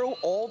 0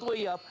 all the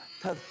way up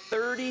to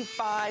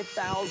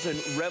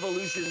 35,000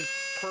 revolutions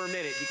per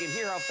minute. You can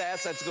hear how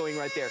fast that's going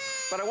right there.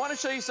 But I want to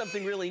show you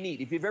something really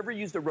neat. If you've ever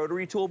used a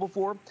rotary tool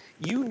before,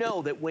 you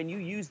know that when you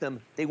use them,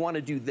 they want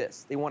to do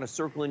this. They want to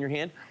circle in your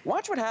hand.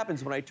 Watch what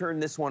happens when I turn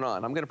this one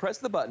on. I'm going to press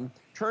the button,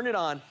 turn it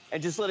on,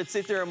 and just let it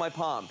sit there in my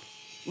palm.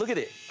 Look at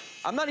it.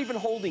 I'm not even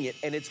holding it,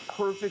 and it's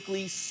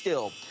perfectly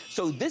still.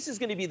 So this is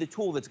going to be the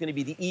tool that's going to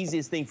be the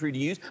easiest thing for you to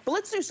use. But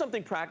let's do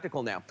something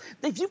practical now.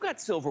 If you've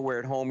got silverware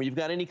at home, or you've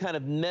got any kind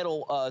of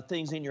metal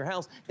things in your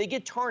house, they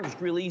get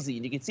tarnished real easy.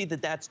 And you can see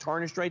that that's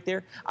tarnished right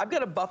there. I've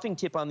got a buffing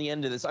tip on the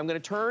end of this. I'm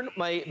going to turn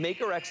my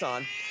Maker X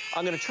on.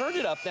 I'm going to turn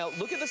it up. Now,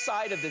 look at the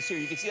side of this here.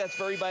 You can see that's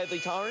very badly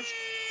tarnished.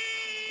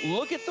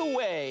 Look at the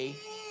way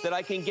that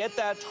I can get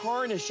that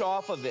tarnish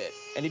off of it.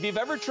 And if you've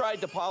ever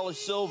tried to polish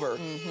silver,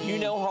 you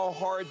know how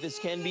hard this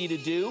can be to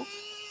do.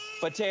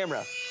 But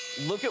Tamara,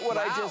 look at what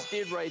I just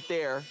did right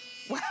there.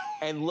 Wow.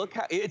 And look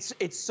how, it's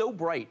so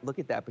bright. Look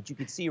at that, but you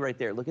can see right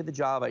there. Look at the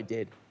job I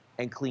did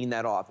and clean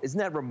that off. Isn't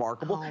that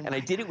remarkable? Oh, and I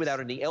did it without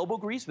any elbow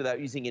grease,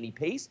 without using any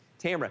paste.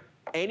 Tamara,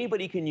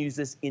 anybody can use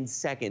this in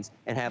seconds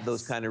and have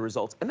those kind of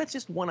results. And that's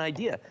just one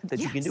idea that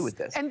you can do with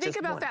this. And think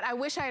about that. I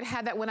wish I had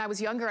had that when I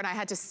was younger and I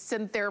had to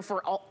sit there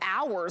for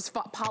hours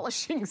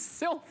polishing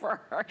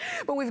silver.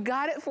 But we've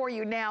got it for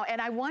you now.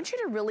 And I want you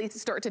to really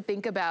start to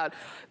think about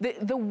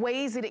the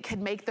ways that it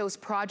can make those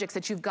projects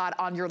that you've got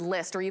on your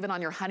list, or even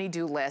on your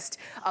honey-do list,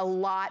 a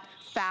lot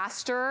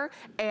faster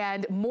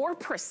and more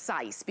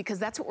precise, because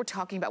that's what we're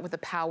talking about with of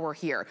the power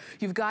here.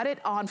 You've got it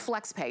on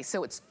FlexPay,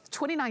 so it's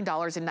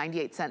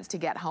 $29.98 to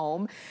get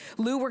home.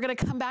 Lou, we're gonna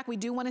come back. We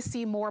do wanna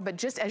see more, but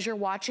just as you're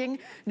watching,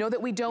 know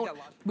that we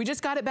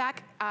just got it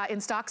back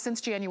in stock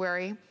since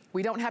January.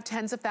 We don't have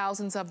tens of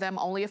thousands of them,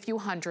 only a few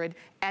hundred,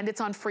 and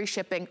it's on free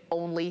shipping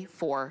only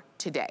for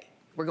today.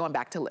 We're going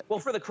back to Lou. Well,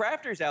 for the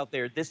crafters out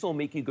there, this will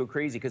make you go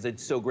crazy because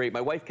it's so great.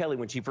 My wife, Kelly,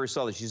 when she first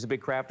saw this, she's a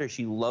big crafter.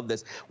 She loved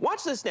this.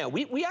 Watch this now.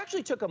 We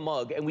actually took a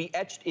mug and we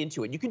etched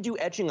into it. You can do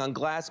etching on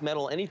glass,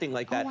 metal, anything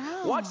like that. Oh,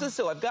 wow. Watch this.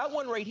 So I've got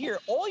one right here.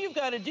 All you've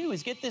got to do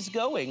is get this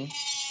going.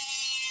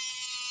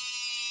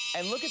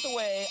 And look at the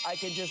way I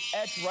can just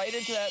etch right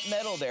into that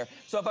metal there.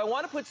 So if I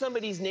want to put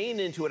somebody's name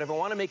into it, if I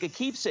want to make a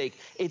keepsake,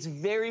 it's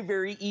very,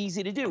 very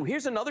easy to do.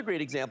 Here's another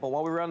great example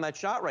while we were on that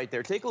shot right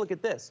there. Take a look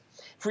at this.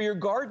 For your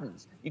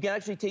gardens, you can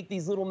actually take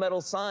these little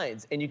metal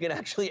signs and you can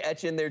actually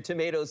etch in there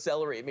tomatoes,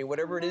 celery, I mean,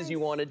 whatever it is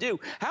you want to do.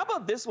 How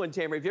about this one,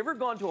 Tamara? Have you ever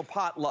gone to a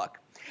potluck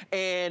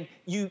and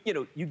you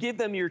give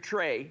them your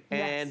tray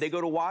and they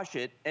go to wash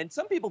it, and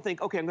some people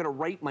think, okay, I'm going to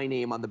write my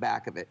name on the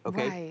back of it,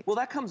 okay? Right. Well,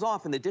 that comes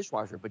off in the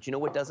dishwasher, but you know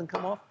what doesn't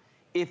come off?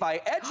 If I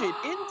etch it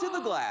into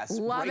the glass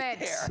right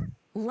there.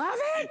 Love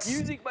it.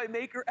 Using my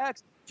Maker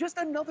X. Just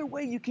another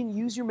way you can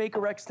use your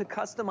Maker X to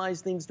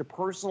customize things, to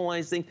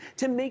personalize things,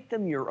 to make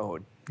them your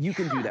own. You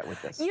can do that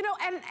with this. You know,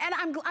 and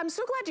I'm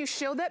so glad you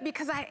showed that,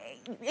 because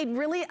it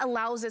really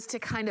allows us to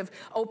kind of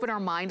open our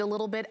mind a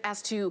little bit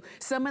as to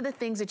some of the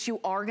things that you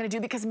are gonna do,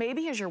 because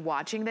maybe as you're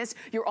watching this,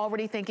 you're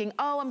already thinking,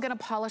 oh, I'm gonna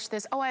polish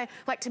this. Oh, I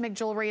like to make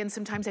jewelry and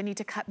sometimes I need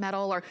to cut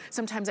metal, or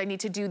sometimes I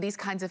need to do these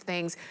kinds of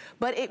things.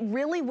 But it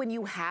really, when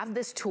you have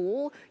this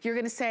tool, you're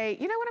gonna say,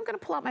 you know what, I'm gonna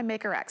pull out my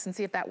Maker X and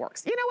see if that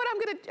works. You know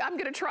what, I'm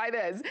gonna try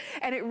this.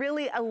 And it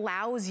really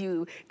allows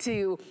you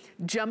to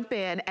jump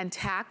in and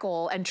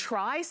tackle and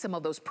try some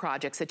of those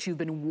projects that you've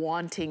been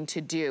wanting to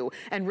do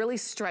and really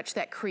stretch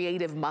that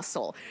creative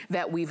muscle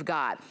that we've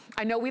got.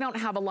 I know we don't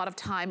have a lot of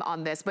time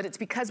on this, but it's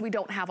because we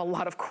don't have a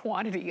lot of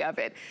quantity of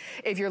it.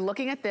 If you're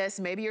looking at this,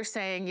 maybe you're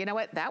saying, you know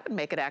what, that would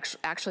make it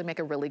actually make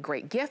a really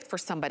great gift for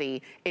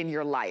somebody in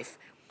your life.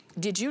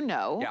 Did you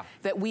know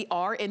that we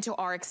are into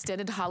our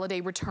extended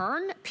holiday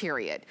return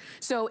period?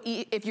 So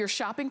if you're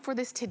shopping for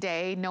this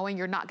today, knowing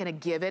you're not gonna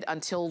give it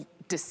until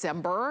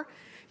December,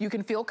 you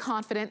can feel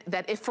confident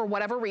that if for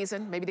whatever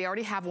reason, maybe they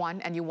already have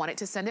one and you want it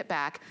to send it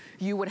back,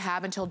 you would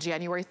have until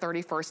January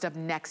 31st of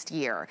next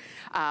year.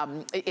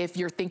 If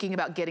you're thinking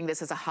about getting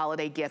this as a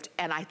holiday gift,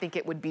 and I think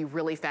it would be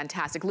really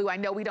fantastic. Lou, I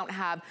know we've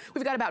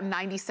got about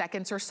 90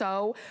 seconds or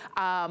so,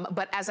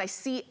 but as I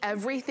see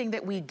everything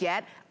that we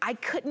get, I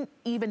couldn't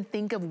even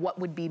think of what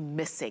would be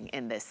missing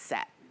in this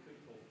set.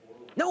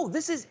 No,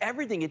 this is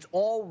everything. It's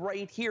all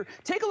right here.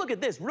 Take a look at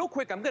this. Real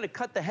quick, I'm going to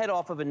cut the head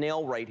off of a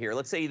nail right here.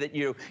 Let's say that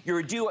you're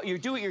a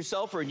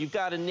do-it-yourselfer and you've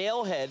got a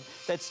nail head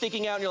that's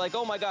sticking out and you're like,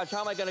 oh my gosh,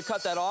 how am I going to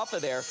cut that off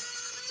of there?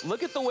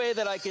 Look at the way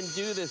that I can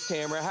do this,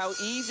 Tamara, how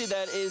easy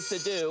that is to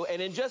do.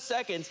 And in just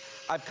seconds,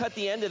 I've cut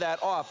the end of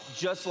that off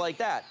just like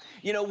that.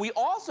 You know, we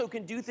also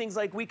can do things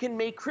like we can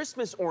make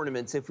Christmas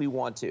ornaments if we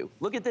want to.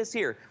 Look at this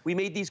here. We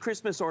made these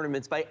Christmas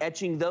ornaments by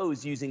etching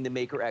those using the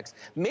Maker X.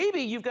 Maybe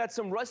you've got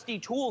some rusty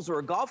tools or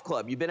a golf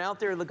club. You've been out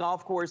there in the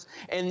golf course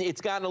and it's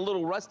gotten a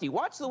little rusty.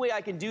 Watch the way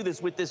I can do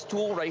this with this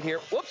tool right here.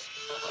 Whoops,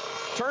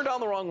 turned on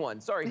the wrong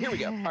one. Sorry, here we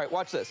go. All right,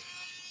 watch this.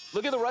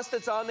 Look at the rust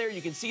that's on there.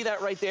 You can see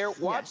that right there.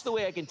 Watch the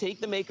way I can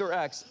take the Maker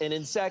X, and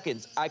in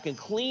seconds, I can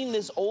clean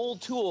this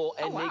old tool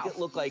and make it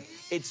look like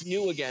it's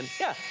new again.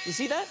 Yeah, you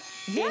see that?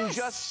 Yes. In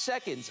just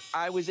seconds,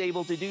 I was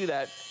able to do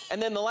that. And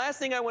then the last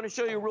thing I want to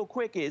show you real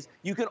quick is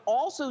you can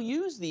also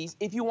use these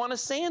if you want to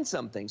sand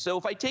something. So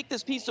if I take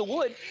this piece of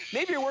wood,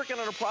 maybe you're working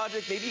on a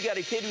project, maybe you got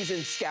a kid who's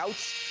in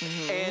Scouts,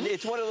 and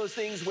it's one of those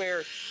things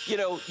where, you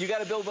know, you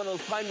got to build one of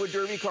those Pinewood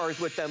Derby cars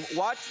with them.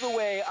 Watch the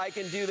way I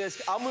can do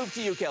this. I'll move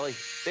to you, Kelly.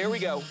 There we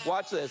go.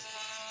 Watch this.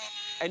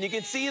 And you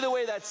can see the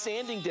way that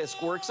sanding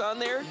disc works on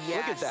there.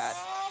 Yes. Look at that.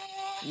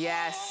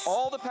 Yes.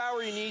 All the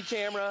power you need,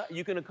 Tamara.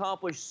 You can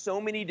accomplish so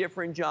many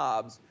different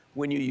jobs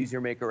when you use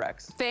your Maker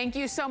X. Thank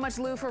you so much,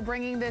 Lou, for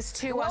bringing this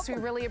to us. We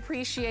really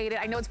appreciate it.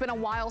 I know it's been a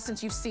while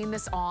since you've seen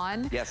this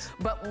on. Yes.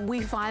 But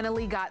we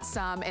finally got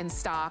some in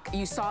stock.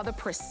 You saw the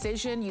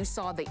precision, you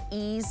saw the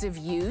ease of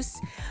use,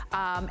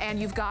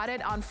 and you've got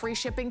it on free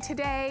shipping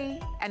today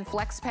and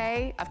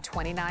FlexPay of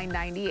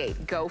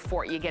 $29.98. Go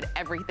for it. You get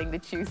everything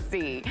that you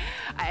see.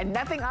 And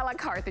nothing a la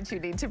carte that you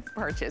need to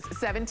purchase.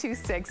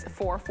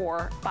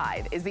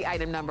 726445 is the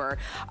item number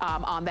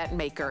on that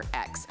Maker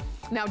X.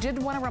 Now,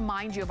 did want to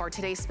remind you of our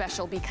today's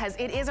special because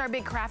it is our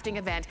big crafting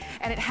event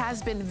and it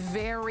has been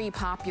very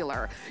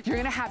popular. You're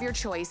going to have your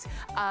choice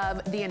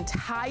of the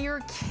entire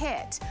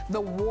kit,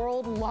 the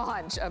world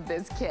launch of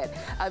this kit,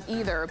 of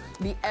either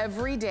the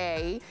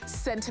everyday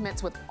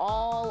sentiments with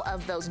all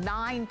of those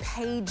 9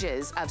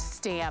 pages of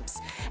stamps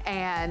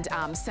and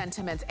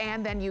sentiments,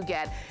 and then you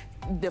get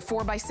the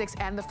 4x6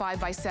 and the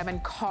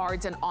 5x7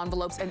 cards and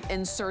envelopes and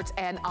inserts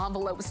and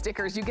envelope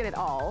stickers. You get it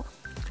all.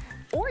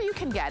 Or you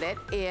can get it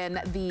in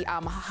the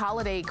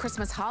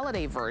Christmas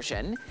holiday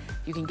version.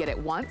 You can get it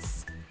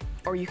once,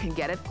 or you can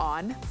get it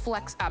on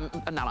Flex,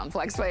 not on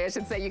FlexPay, I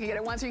should say. You can get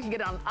it once, or you can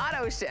get it on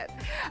auto ship.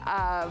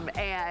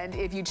 And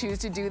if you choose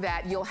to do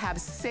that, you'll have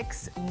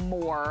 6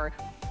 more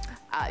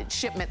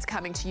shipments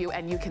coming to you,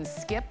 and you can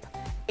skip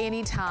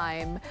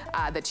anytime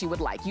that you would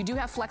like. You do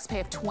have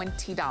FlexPay of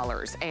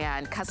 $20,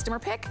 and customer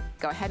pick,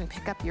 go ahead and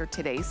pick up your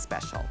today's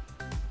special.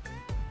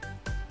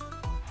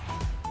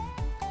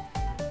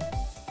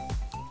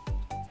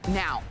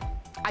 Now,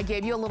 I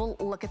gave you a little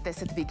look at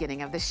this at the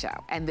beginning of the show,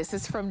 and this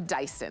is from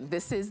Dyson.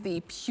 This is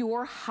the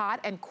Pure Hot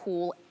and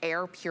Cool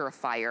Air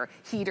Purifier,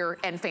 Heater,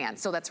 and Fan.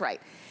 So that's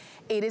right.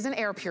 It is an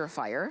air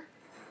purifier.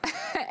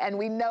 And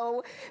we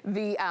know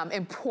the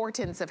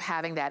importance of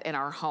having that in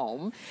our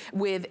home.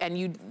 And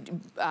you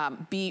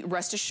be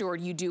rest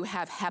assured, you do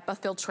have HEPA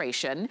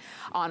filtration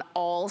on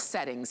all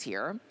settings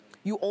here.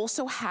 You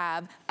also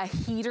have a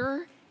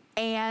heater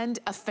and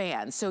a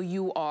fan. So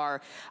you are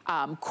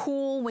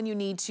cool when you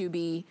need to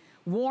be,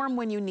 warm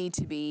when you need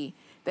to be.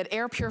 That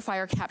air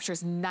purifier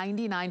captures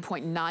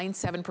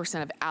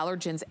 99.97% of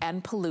allergens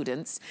and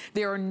pollutants.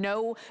 There are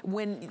no,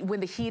 when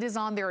the heat is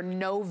on, there are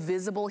no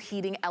visible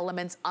heating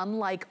elements,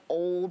 unlike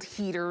old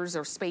heaters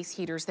or space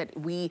heaters that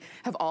we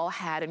have all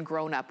had and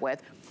grown up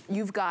with.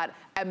 You've got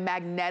a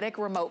magnetic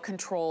remote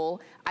control.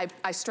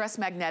 I stress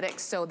magnetic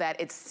so that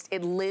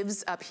it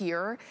lives up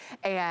here.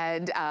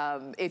 And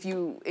if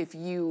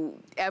you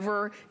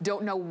ever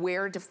don't know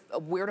where to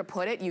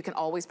put it, you can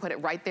always put it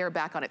right there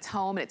back on its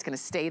home, and it's gonna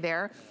stay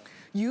there.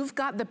 You've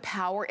got the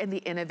power and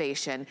the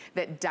innovation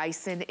that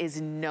Dyson is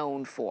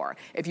known for.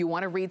 If you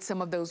want to read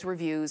some of those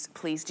reviews,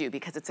 please do,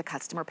 because it's a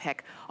customer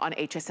pick on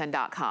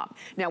hsn.com.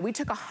 Now, we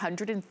took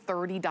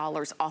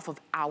 $130 off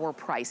of our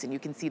price, and you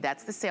can see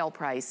that's the sale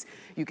price.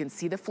 You can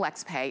see the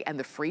flex pay and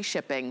the free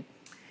shipping.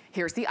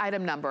 Here's the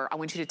item number. I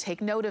want you to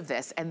take note of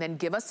this and then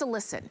give us a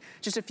listen,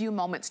 just a few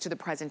moments to the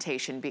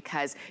presentation,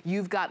 because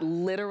you've got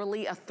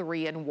literally a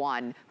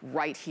 3-in-1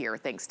 right here,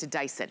 thanks to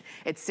Dyson.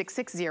 It's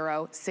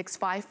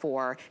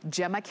 660-654.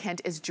 Gemma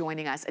Kent is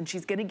joining us, and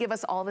she's gonna give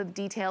us all the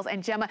details.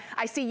 And Gemma,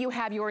 I see you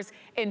have yours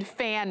in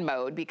fan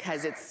mode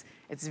because it's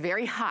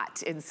very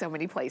hot in so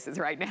many places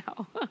right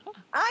now.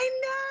 I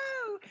know.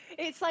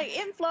 It's like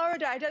in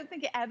Florida, I don't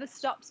think it ever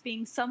stops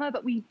being summer,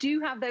 but we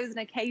do have those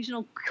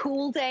occasional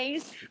cool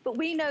days. But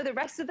we know the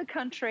rest of the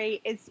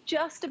country is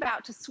just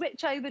about to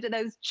switch over to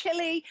those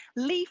chilly,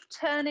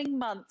 leaf-turning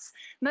months.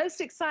 Most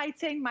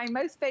exciting, my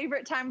most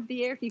favorite time of the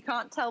year, if you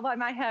can't tell by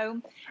my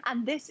home.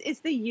 And this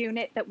is the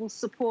unit that will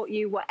support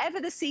you, whatever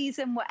the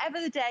season,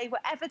 whatever the day,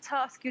 whatever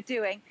task you're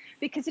doing,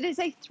 because it is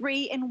a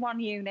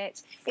 3-in-1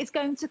 unit. It's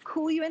going to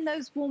cool you in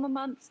those warmer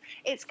months.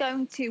 It's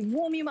going to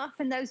warm you up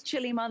in those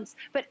chilly months.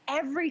 But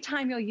every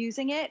time you're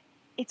using it,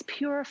 it's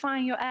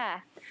purifying your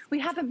air. We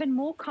haven't been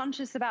more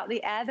conscious about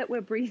the air that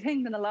we're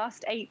breathing than the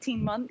last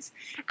 18 months.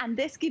 And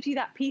this gives you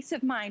that peace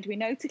of mind. We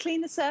know to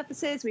clean the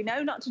surfaces. We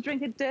know not to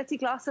drink a dirty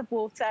glass of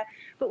water.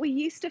 But we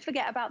used to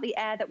forget about the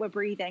air that we're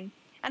breathing.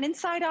 And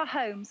inside our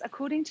homes,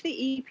 according to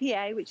the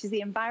EPA, which is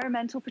the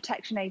Environmental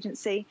Protection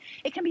Agency,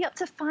 it can be up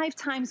to 5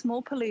 times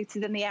more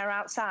polluted than the air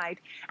outside.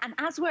 And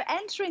as we're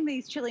entering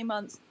these chilly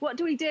months, what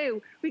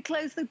do? We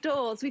close the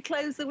doors, we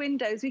close the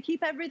windows, we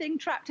keep everything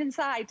trapped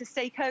inside to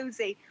stay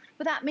cozy.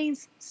 But that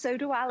means so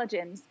do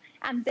allergens.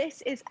 And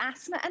this is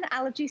asthma and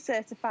allergy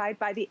certified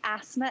by the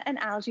Asthma and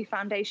Allergy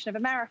Foundation of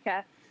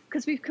America,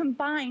 because we've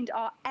combined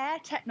our air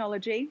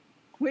technology,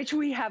 which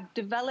we have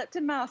developed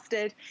and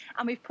mastered,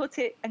 and we've put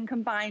it and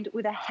combined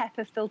with a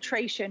HEPA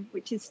filtration,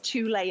 which is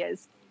 2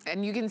 layers.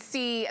 And you can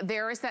see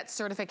there is that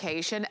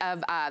certification of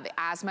the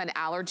asthma and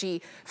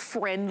allergy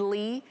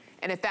friendly.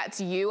 And if that's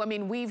you, I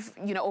mean, we've,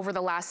 over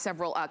the last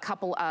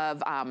couple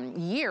of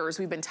years,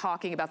 we've been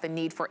talking about the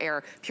need for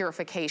air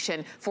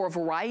purification for a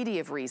variety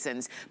of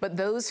reasons. But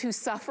those who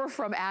suffer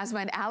from asthma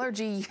and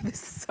allergy,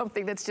 this is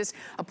something that's just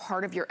a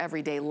part of your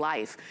everyday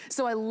life.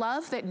 So I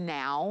love that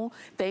now,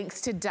 thanks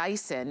to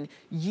Dyson,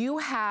 you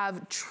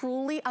have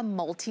truly a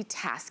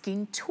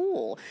multitasking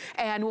tool.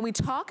 And when we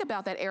talk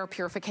about that air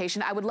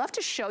purification, I would love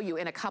to show you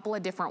in a couple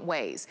of different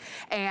ways.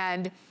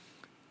 And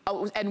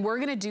we're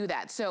gonna do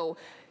that. So,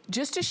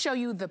 just to show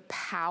you the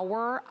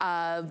power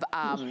of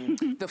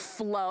the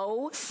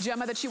flow,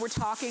 Gemma, that you were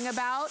talking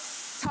about,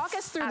 talk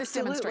us through this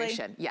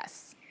demonstration.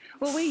 Yes.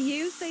 Well, we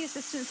use the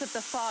assistance of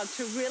the fog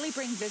to really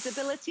bring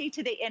visibility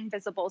to the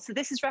invisible. So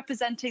this is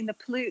representing the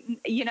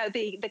pollutant,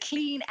 the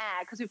clean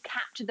air, because we've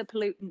captured the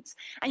pollutants.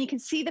 And you can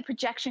see the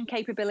projection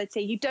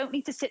capability. You don't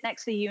need to sit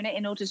next to the unit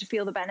in order to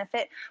feel the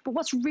benefit. But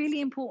what's really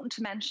important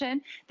to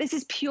mention, this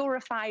is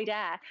purified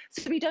air.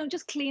 So we don't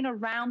just clean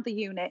around the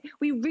unit.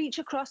 We reach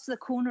across to the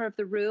corner of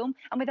the room.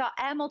 And with our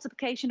air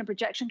multiplication and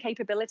projection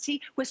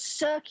capability, we're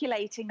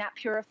circulating that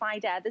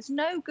purified air. There's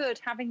no good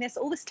having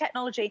all this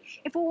technology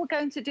if all we're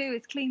going to do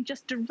is clean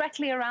just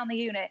directly around the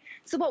unit.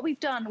 So what we've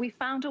done, we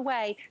found a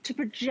way to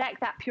project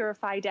that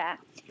purified air.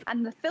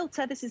 And the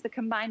filter, this is the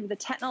combined with the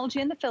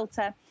technology and the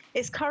filter,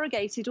 it's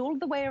corrugated all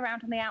the way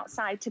around on the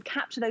outside to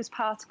capture those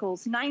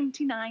particles,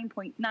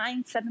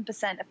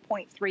 99.97% of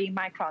 0.3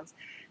 microns.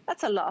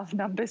 That's a lot of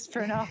numbers for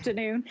an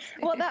afternoon.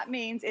 What that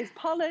means is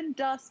pollen,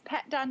 dust,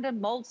 pet dander,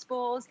 mold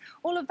spores,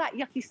 all of that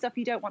yucky stuff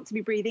you don't want to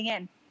be breathing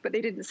in. But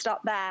they didn't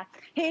stop there.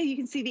 Here you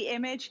can see the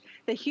image,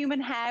 the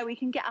human hair, we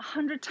can get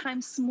 100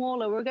 times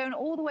smaller. We're going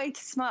all the way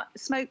to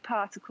smoke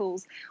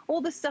particles, all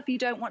the stuff you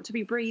don't want to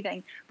be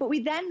breathing. But we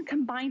then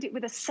combined it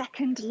with a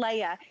second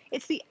layer.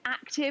 It's the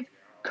active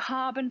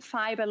carbon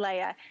fiber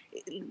layer.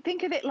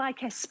 Think of it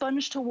like a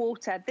sponge to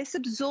water. This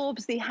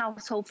absorbs the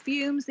household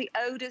fumes, the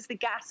odors, the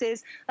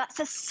gases. That's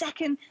a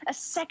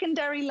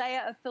secondary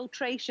layer of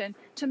filtration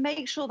to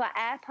make sure that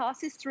air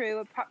passes through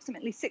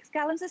approximately 6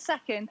 gallons a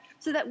second,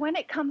 so that when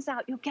it comes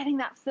out, you're getting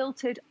that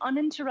filtered,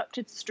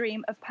 uninterrupted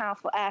stream of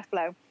powerful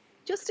airflow.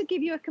 Just to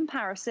give you a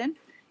comparison,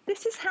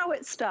 this is how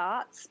it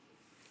starts.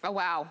 Oh,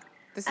 wow.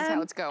 This is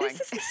how it's going. This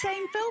is the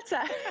same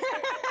filter.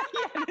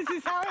 Yeah, this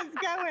is how it's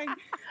going.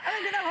 And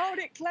I'm going to hold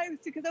it close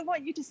because I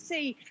want you to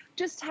see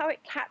just how it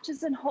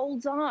catches and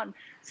holds on,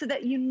 so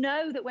that you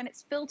know that when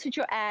it's filtered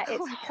your air,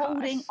 it's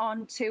holding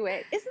on to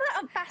it. Isn't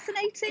that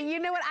fascinating? You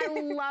know what? I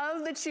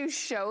love that you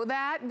show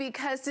that,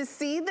 because to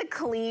see the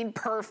clean,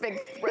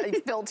 perfect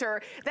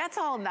filter, that's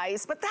all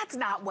nice, but that's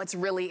not what's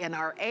really in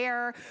our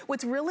air.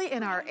 What's really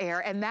in our air,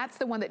 and that's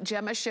the one that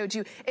Gemma showed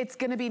you, it's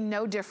gonna be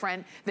no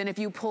different than if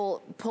you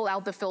pull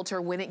out the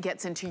filter when it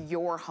gets into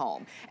your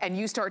home and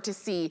you start to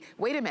see,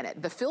 wait a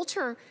minute, the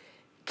filter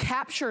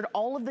captured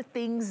all of the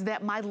things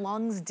that my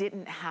lungs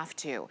didn't have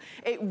to.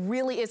 It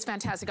really is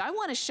fantastic. I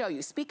want to show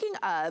you, speaking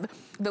of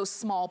those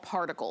small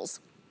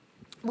particles,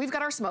 we've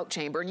got our smoke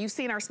chamber, and you've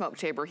seen our smoke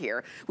chamber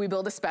here. We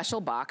build a special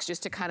box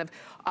just to kind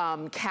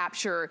of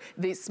capture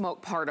these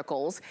smoke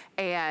particles,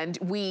 and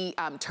we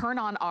turn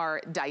on our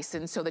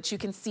Dyson so that you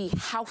can see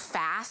how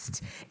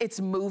fast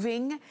it's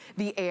moving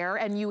the air,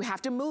 and you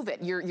have to move it.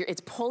 It's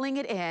pulling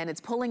it in,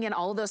 it's pulling in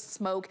all of those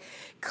smoke,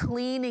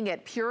 cleaning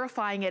it,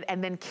 purifying it,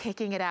 and then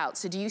kicking it out.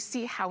 So do you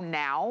see how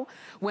now,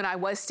 when I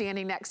was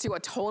standing next to a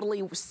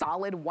totally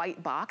solid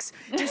white box,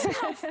 just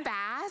how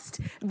fast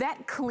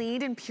that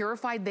cleaned and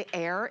purified the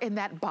air in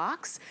that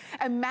box?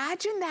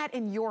 Imagine that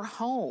in your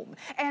home.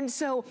 And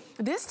so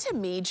this, to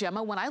me,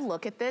 Gemma, when I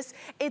look at this,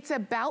 it's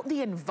about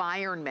the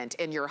environment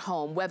in your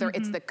home, whether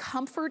it's the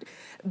comfort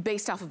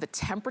based off of the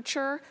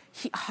temperature,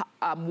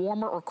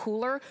 warmer or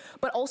cooler,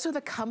 but also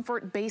the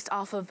comfort based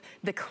off of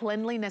the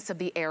cleanliness of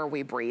the air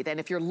we breathe. And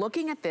if you're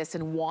looking at this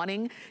and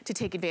wanting to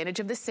take advantage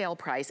of the sale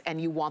price and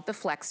you want the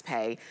flex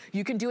pay,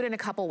 you can do it in a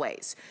couple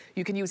ways.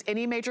 You can use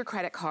any major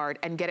credit card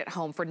and get it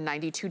home for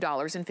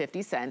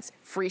 $92.50,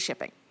 free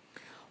shipping.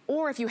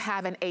 Or if you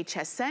have an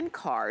HSN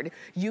card,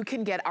 you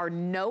can get our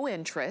no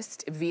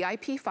interest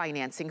VIP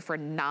financing for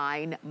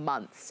 9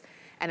 months.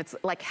 And it's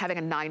like having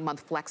a 9-month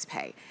flex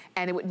pay.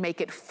 And it would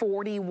make it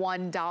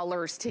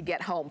 $41 to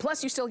get home.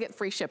 Plus you still get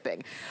free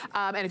shipping.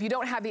 And if you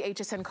don't have the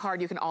HSN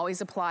card, you can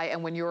always apply.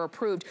 And when you're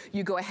approved,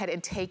 you go ahead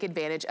and take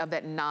advantage of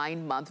that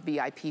 9-month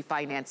VIP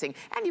financing.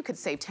 And you could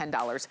save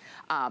 $10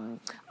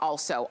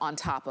 also on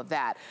top of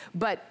that.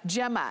 But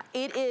Gemma,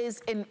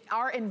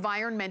 our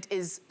environment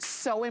is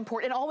so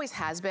important. It always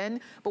has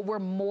been, but we're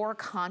more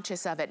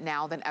conscious of it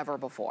now than ever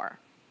before.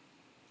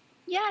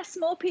 Yes,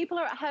 more people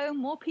are at home,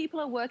 more people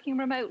are working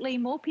remotely,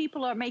 more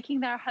people are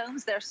making their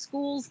homes, their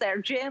schools, their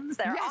gyms,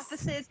 their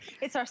offices.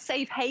 It's our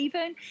safe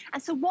haven.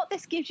 And so what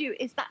this gives you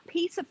is that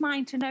peace of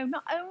mind to know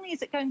not only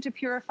is it going to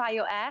purify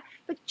your air,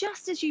 but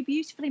just as you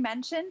beautifully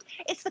mentioned,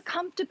 it's the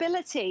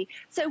comfortability.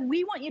 So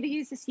we want you to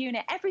use this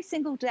unit every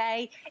single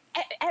day,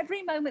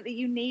 every moment that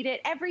you need it,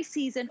 every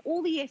season,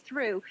 all the year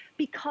through,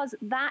 because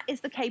that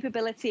is the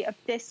capability of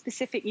this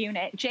specific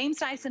unit. James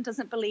Dyson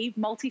doesn't believe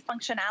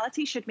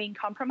multifunctionality should mean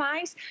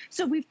compromise.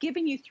 So we've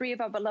given you 3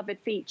 of our beloved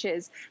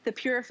features: the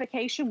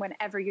purification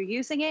whenever you're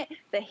using it,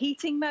 the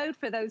heating mode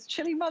for those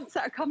chilly months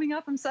that are coming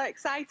up, I'm so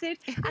excited,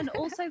 and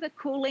also the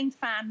cooling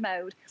fan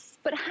mode.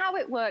 But how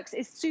it works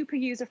is super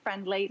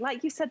user-friendly.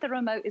 Like you said, the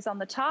remote is on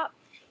the top.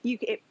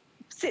 It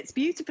sits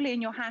beautifully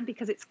in your hand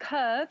because it's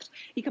curved.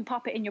 You can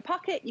pop it in your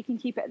pocket, you can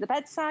keep it at the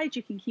bedside,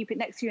 you can keep it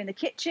next to you in the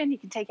kitchen, you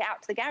can take it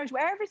out to the garage,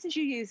 wherever it is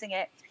you're using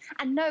it,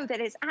 and know that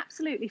it's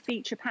absolutely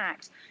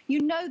feature-packed.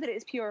 You know that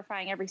it's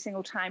purifying every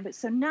single time, but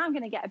so now I'm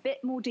going to get a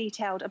bit more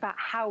detailed about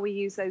how we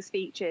use those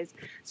features.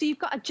 So you've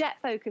got a jet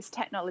focus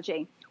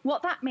technology.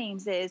 What that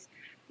means is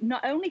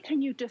not only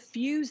can you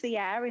diffuse the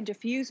air in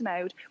diffuse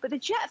mode, but the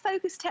jet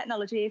focus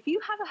technology, if you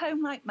have a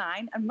home like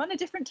mine and run a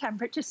different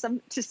temperature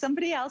to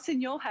somebody else in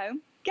your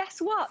home, guess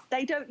what?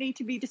 They don't need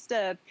to be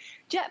disturbed.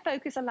 Jet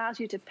focus allows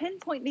you to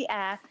pinpoint the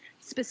air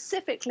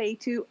specifically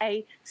to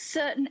a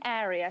certain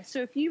area.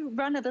 So if you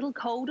run a little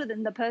colder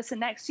than the person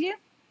next to you,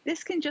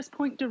 this can just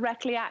point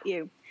directly at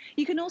you.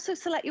 You can also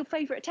select your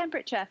favorite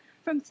temperature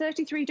from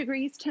 33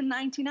 degrees to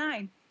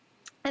 99.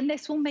 And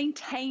this will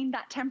maintain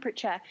that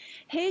temperature.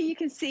 Here you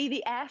can see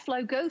the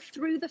airflow go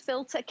through the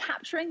filter,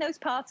 capturing those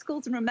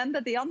particles. And remember,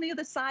 on the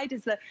other side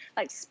is the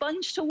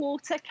sponge to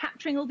water,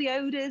 capturing all the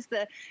odors,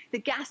 the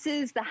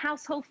gases, the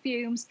household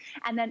fumes.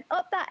 And then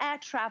up that air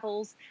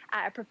travels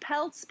at a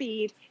propelled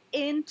speed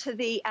into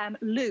the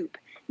loop.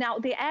 Now,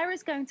 the air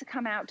is going to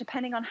come out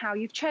depending on how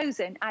you've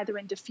chosen, either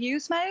in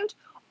diffuse mode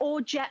or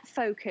jet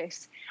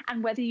focus,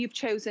 and whether you've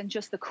chosen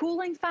just the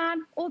cooling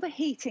fan or the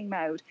heating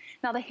mode.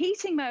 Now the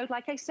heating mode,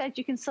 like I said,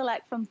 you can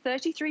select from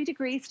 33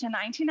 degrees to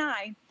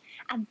 99,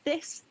 and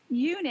this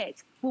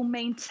unit will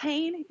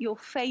maintain your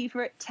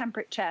favorite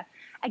temperature.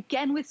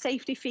 Again, with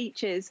safety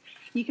features,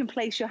 you can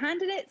place your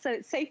hand in it, so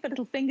it's safe for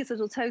little fingers,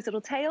 little toes,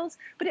 little tails,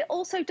 but it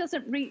also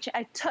doesn't reach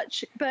a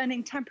touch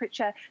burning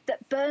temperature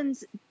that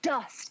burns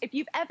dust. If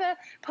you've ever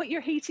put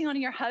your heating on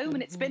in your home,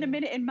 and it's been a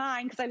minute in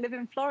mine because I live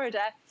in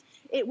Florida,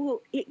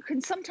 it can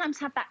sometimes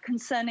have that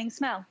concerning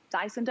smell.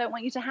 Dyson don't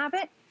want you to have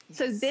it. Yes.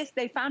 So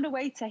they found a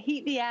way to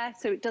heat the air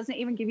so it doesn't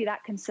even give you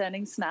that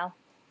concerning smell.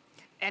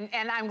 And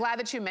I'm glad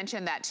that you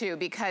mentioned that too,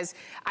 because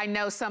I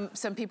know some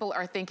people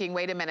are thinking,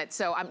 wait a minute,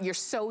 so you're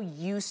so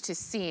used to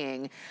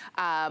seeing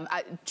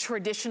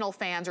traditional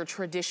fans or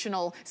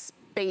traditional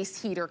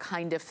space heater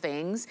kind of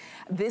things.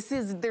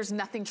 There's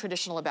nothing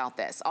traditional about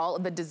this. All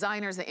of the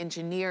designers, the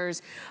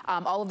engineers,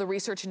 all of the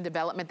research and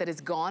development that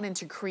has gone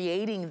into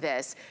creating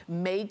this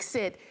makes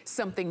it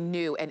something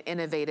new and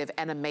innovative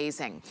and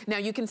amazing. Now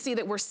you can see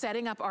that we're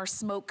setting up our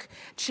smoke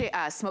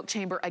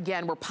chamber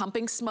again. We're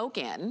pumping smoke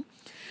in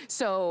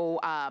so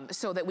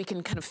that we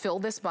can kind of fill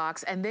this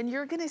box. And then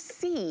you're gonna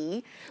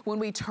see when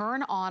we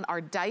turn on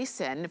our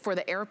Dyson for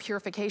the air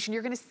purification,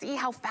 you're gonna see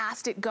how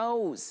fast it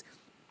goes.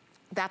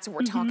 That's what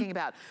we're talking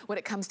about when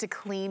it comes to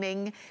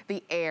cleaning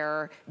the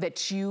air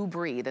that you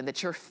breathe and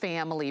that your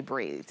family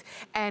breathes.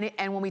 And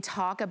when we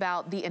talk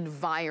about the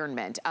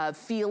environment of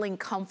feeling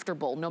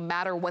comfortable, no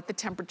matter what the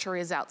temperature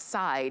is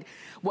outside,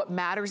 what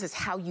matters is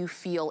how you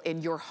feel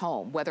in your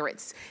home, whether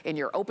it's in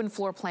your open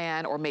floor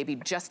plan or maybe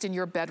just in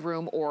your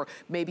bedroom or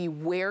maybe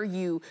where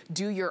you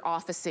do your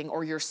officing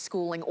or your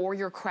schooling or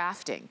your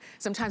crafting.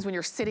 Sometimes when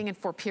you're sitting in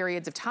for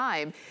periods of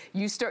time,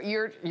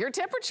 your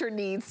temperature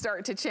needs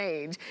start to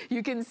change.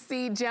 You can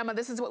see, Gemma,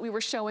 this is what we were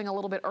showing a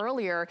little bit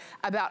earlier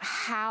about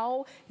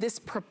how this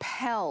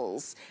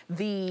propels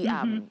the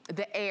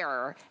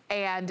air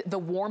and the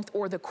warmth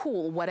or the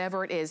cool,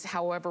 whatever it is,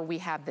 however we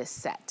have this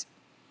set.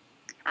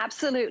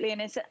 Absolutely,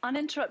 and it's an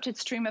uninterrupted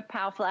stream of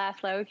powerful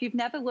airflow. If you've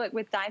never worked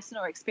with Dyson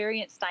or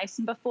experienced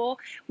Dyson before,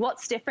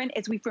 what's different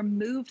is we've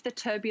removed the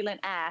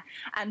turbulent air.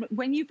 And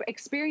when you've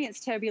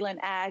experienced turbulent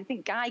air, I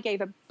think Guy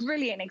gave a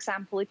brilliant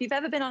example. If you've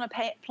ever been on a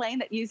plane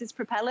that uses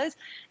propellers,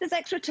 there's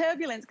extra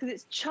turbulence because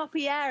it's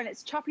choppy air, and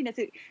its choppiness,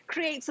 it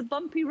creates a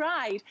bumpy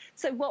ride.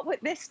 So what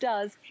this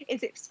does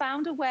is it's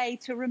found a way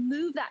to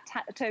remove that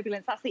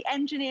turbulence. That's the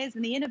engineers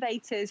and the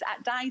innovators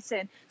at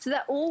Dyson, so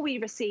that all we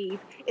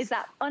receive is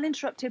that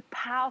uninterrupted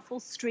powerful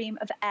stream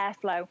of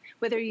airflow,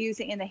 whether you're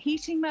using it in the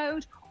heating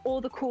mode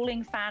or the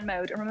cooling fan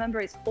mode. And remember,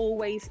 it's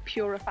always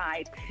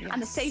purified. Yes. And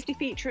the safety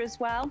feature as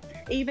well,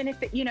 even if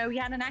you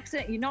had an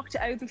accident, you knocked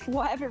it over for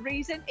whatever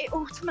reason, it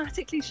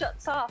automatically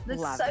shuts off.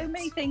 There's so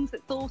many things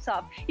that thought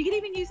of. You can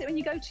even use it when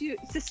you go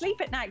to sleep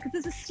at night, because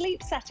there's a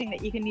sleep setting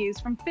that you can use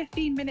from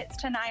 15 minutes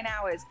to 9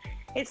 hours.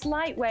 It's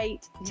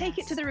lightweight. Take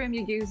it to the room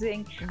you're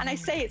using. And I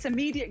say it's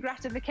immediate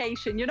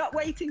gratification. You're not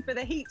waiting for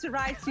the heat to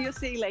rise to your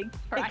ceiling.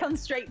 It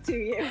comes straight to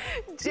you.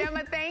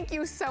 Gemma, thank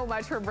you so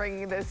much for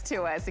bringing this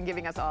to us and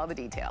giving us all the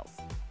details.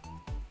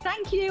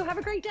 Thank you. Have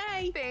a great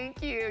day.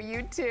 Thank you.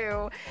 You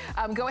too.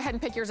 Go ahead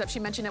and pick yours up. She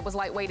mentioned it was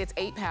lightweight. It's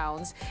 8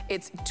 pounds.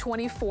 It's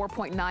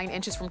 24.9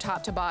 inches from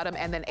top to bottom,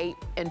 and then 8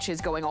 inches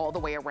going all the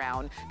way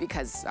around,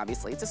 because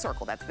obviously it's a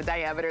circle. That's the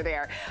diameter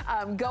there.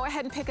 Go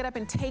ahead and pick it up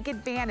and take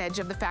advantage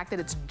of the fact that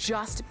it's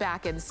just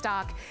back in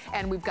stock,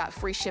 and we've got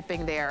free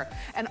shipping there.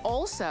 And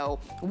also,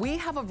 we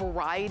have a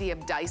variety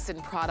of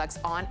Dyson products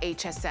on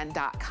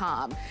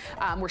hsn.com.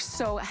 We're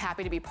so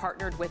happy to be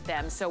partnered with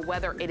them. So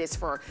whether it is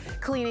for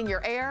cleaning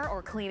your air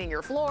or cleaning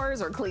your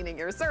floors or cleaning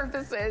your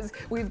surfaces,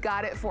 we've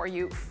got it for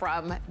you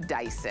from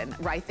Dyson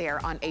right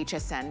there on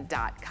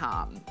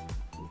hsn.com.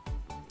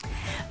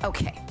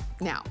 Okay,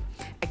 now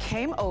I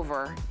came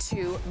over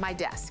to my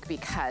desk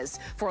because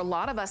for a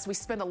lot of us, we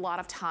spend a lot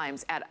of time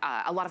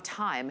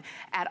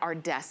at our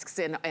desks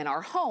in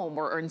our home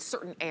or in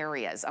certain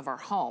areas of our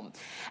home.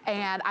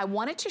 And I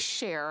wanted to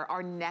share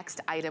our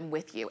next item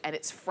with you, and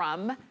it's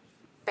from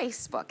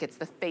Facebook. It's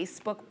the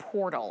Facebook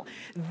portal.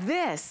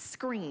 This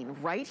screen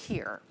right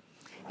here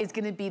is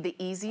gonna be the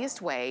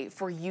easiest way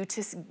for you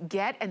to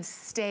get and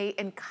stay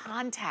in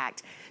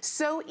contact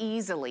so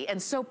easily and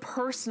so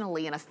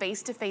personally in a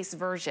face-to-face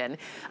version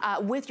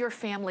with your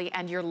family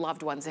and your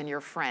loved ones and your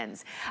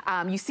friends.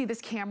 You see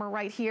this camera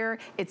right here?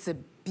 It's a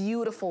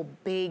beautiful,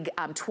 big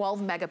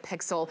 12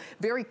 megapixel,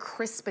 very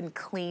crisp and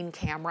clean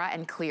camera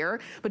and clear,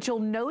 but you'll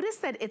notice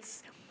that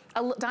it's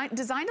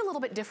designed a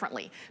little bit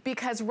differently,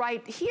 because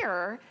right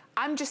here,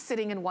 I'm just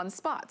sitting in one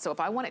spot. So if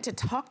I wanted to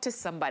talk to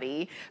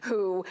somebody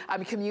who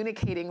I'm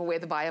communicating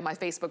with via my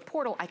Facebook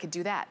portal, I could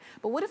do that.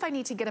 But what if I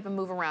need to get up and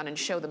move around and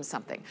show them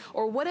something?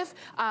 Or what if,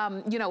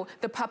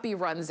 the puppy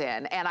runs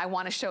in and I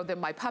want to show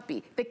them my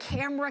puppy? The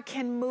camera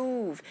can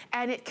move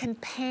and it can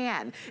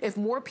pan. If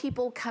more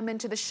people come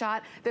into the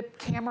shot, the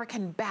camera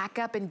can back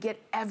up and get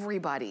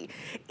everybody.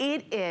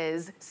 It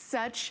is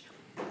such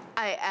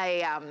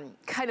a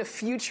kind of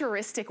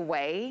futuristic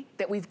way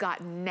that we've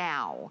got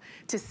now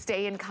to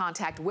stay in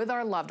contact with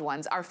our loved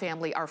ones, our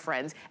family, our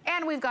friends,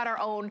 and we've got our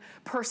own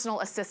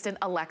personal assistant,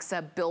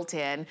 Alexa, built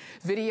in,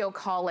 video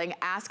calling,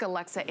 ask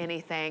Alexa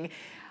anything.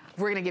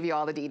 We're gonna give you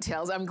all the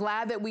details. I'm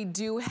glad that we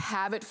do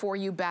have it for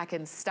you back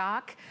in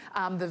stock.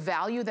 The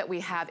value that we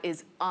have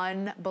is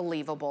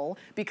unbelievable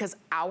because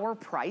our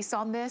price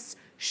on this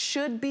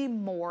should be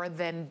more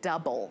than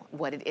double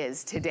what it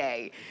is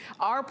today.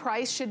 Our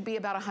price should be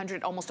about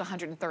almost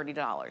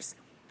 $130.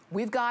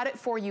 We've got it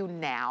for you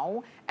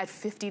now at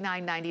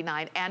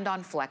 $59.99 and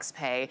on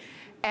FlexPay.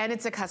 And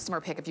it's a customer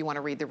pick if you want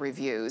to read the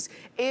reviews.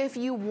 If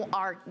you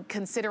are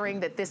considering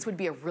that this would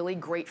be a really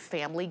great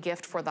family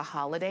gift for the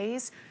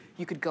holidays,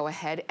 you could go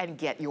ahead and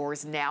get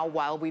yours now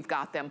while we've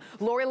got them.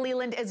 Lori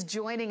Leland is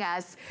joining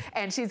us,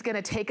 and she's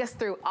gonna take us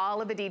through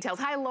all of the details.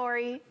 Hi,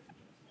 Lori.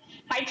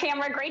 Hi,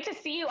 Tamara. Great to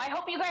see you. I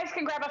hope you guys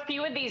can grab a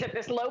few of these at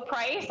this low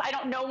price. I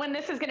don't know when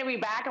this is going to be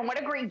back, and what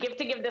a great gift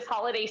to give this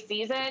holiday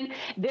season.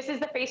 This is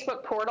the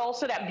Facebook portal,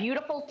 so that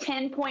beautiful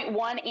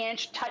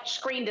 10.1-inch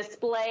touchscreen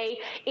display.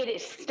 It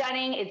is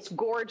stunning. It's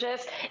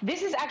gorgeous.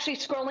 This is actually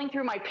scrolling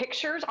through my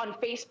pictures on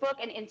Facebook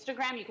and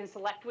Instagram. You can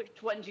select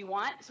which ones you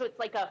want, so it's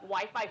like a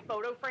Wi-Fi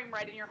photo frame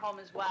right in your home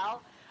as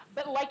well.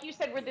 But like you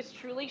said, where this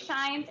truly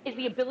shines is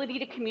the ability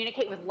to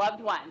communicate with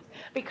loved ones.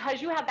 Because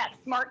you have that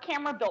smart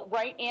camera built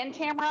right in,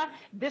 Tamara,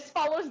 this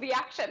follows the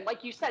action,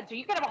 like you said. So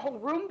you could have a whole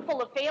room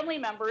full of family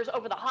members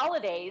over the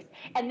holidays,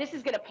 and this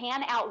is gonna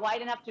pan out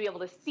wide enough to be able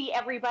to see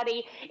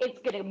everybody. It's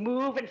gonna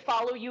move and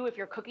follow you if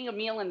you're cooking a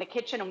meal in the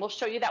kitchen, and we'll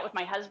show you that with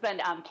my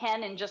husband,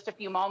 Ken, in just a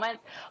few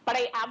moments. But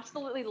I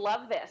absolutely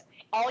love this.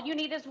 All you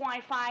need is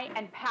Wi-Fi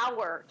and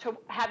power to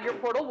have your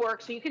portal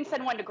work. So you can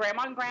send one to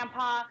grandma and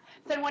grandpa,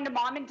 send one to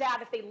mom and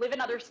dad if they live in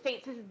other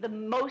states. This is the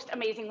most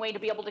amazing way to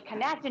be able to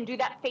connect and do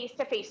that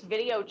face-to-face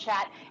video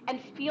chat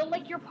and feel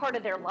like you're part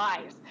of their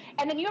lives.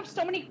 And then you have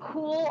so many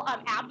cool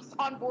apps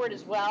on board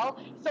as well.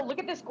 So look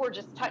at this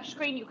gorgeous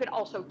touchscreen. You can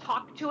also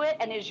talk to it.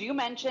 And as you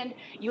mentioned,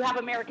 you have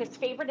America's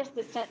favorite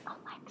assistant,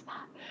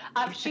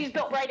 Alexa. She's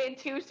built right in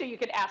too, so you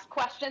can ask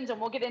questions, and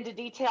we'll get into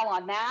detail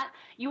on that.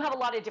 You have a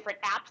lot of different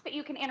apps that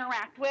you can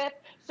interact with.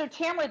 So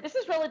Tamara, this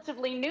is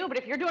relatively new, but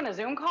if you're doing a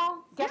Zoom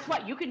call, guess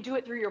what? You can do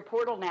it through your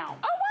portal now.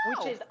 Oh,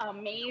 wow. Which is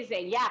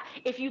amazing. Yeah,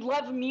 if you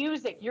love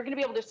music, you're going to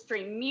be able to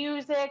stream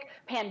music.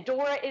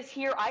 Pandora is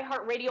here,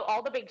 iHeartRadio,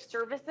 all the big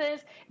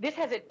services. This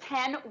has a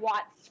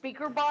 10-watt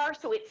speaker bar,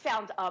 so it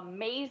sounds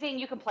amazing.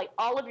 You can play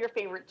all of your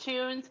favorite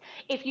tunes.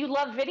 If you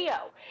love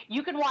video,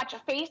 you can watch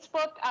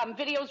Facebook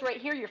videos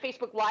right here, your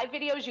Facebook Live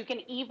videos. You can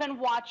even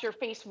watch your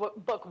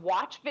Facebook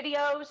Watch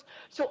videos.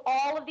 So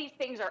all of these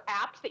things are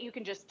apps that you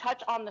can just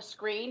touch on the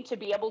screen to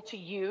be able to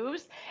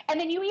use. And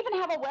then you even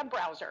have a web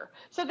browser.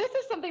 So this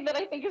is something that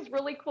I think is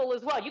really cool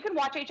as well. You can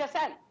watch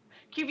HSN,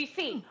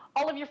 QVC,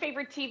 all of your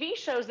favorite TV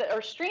shows that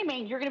are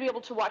streaming, you're going to be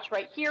able to watch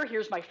right here.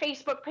 Here's my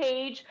Facebook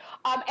page.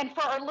 And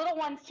for our little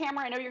ones,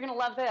 Tamara, I know you're going to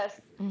love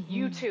this,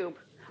 YouTube.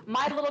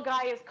 My little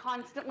guy is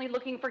constantly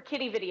looking for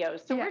kitty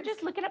videos. So we're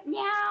just looking up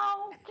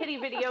meow kitty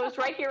videos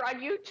right here on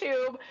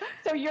YouTube.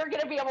 So you're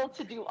going to be able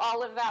to do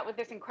all of that with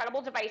this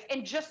incredible device.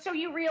 And just so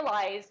you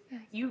realize,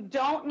 you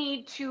don't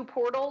need two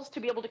portals to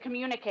be able to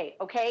communicate,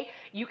 okay?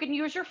 You can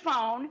use your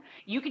phone.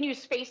 You can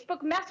use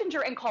Facebook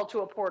Messenger and call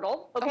to a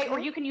portal, okay? Or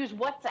you can use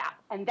WhatsApp.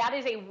 And that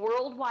is a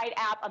worldwide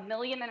app, 1.5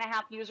 million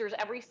users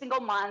every single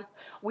month.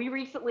 We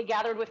recently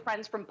gathered with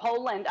friends from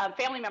Poland,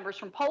 family members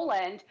from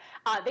Poland.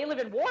 They live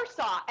in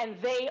Warsaw,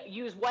 and they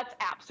use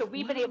WhatsApp. So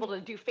we've been able to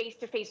do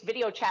face-to-face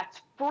video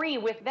chats free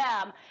with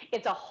them.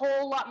 It's a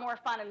whole lot more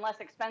fun and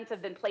less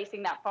expensive than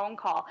placing that phone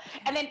call.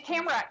 And then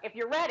Tamara, if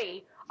you're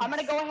ready, I'm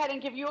going to go ahead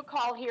and give you a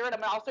call here, and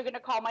I'm also going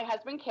to call my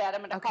husband, Ken. I'm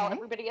going to call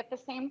everybody at the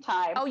same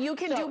time. Oh, you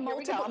can do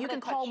multiple, you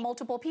can call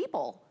multiple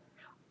people.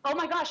 Oh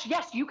my gosh,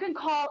 yes, you can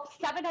call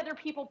 7 other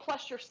people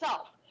plus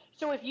yourself.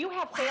 So if you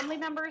have family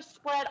members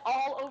spread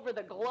all over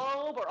the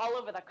globe or all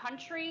over the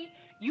country,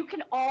 you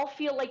can all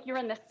feel like you're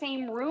in the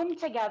same room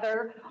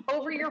together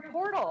over your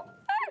portal.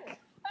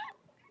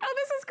 Oh,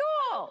 this is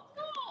cool.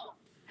 Oh,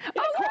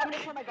 I'm going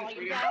to turn my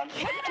volume down.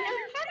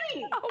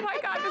 Oh my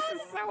God, this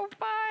is so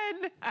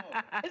fun.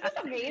 Isn't this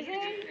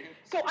amazing?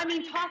 So, I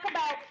mean, talk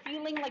about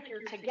feeling like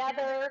you're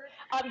together.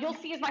 You'll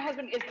see as my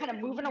husband is kind of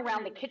moving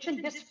around the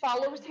kitchen, this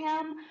follows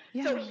him.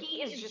 So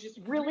he is just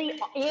really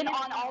in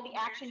on all the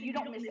action. You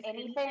don't miss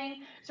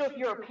anything. So if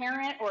you're a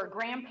parent or a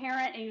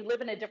grandparent and you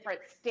live in a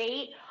different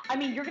state, I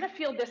mean, you're going to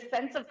feel this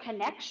sense of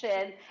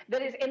connection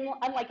that is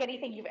unlike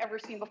anything you've ever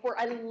sseen before.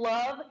 I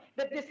love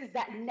that this is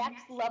that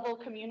next level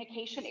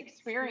communication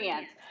experience.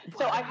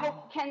 So I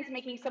hope Ken's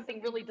making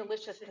something really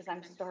delicious because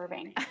I'm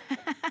starving.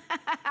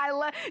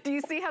 Do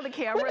you see how the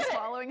camera is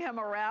following him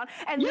around?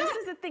 And this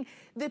is the thing,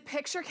 the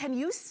picture, can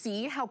you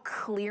see how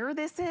clear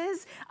this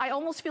is? I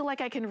almost feel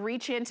like I can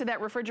reach into that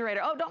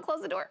refrigerator. Oh, don't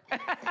close the door.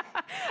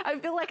 I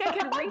feel like I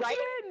can reach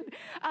in.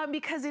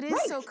 because it is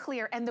so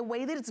clear, and the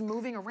way that it's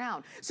moving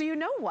around. So you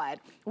know what?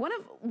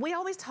 We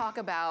always talk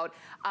about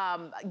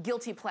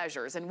guilty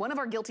pleasures, and one of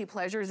our guilty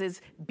pleasures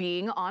is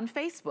being on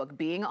Facebook,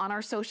 being on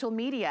our social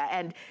media,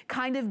 and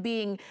kind of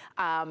being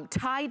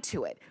tied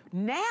to it.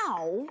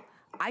 Now,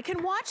 I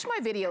can watch my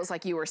videos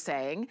like you were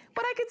saying,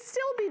 but I could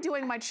still be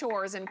doing my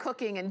chores and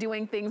cooking and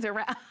doing things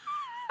around.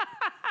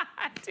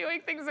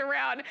 Doing things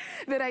around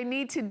that I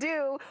need to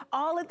do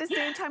all at the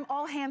same time,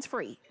 all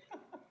hands-free.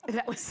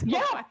 That was so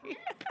funny.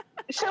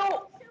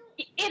 So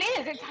it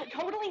is. It's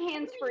totally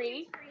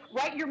hands-free,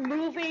 right? You're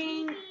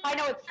moving. I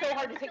know it's so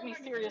hard to take me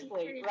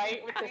seriously,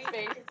 right, with this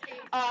face.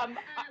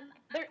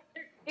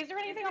 Is there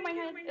anything on my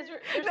head? Is there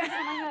something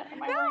on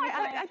my head?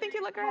 No, I think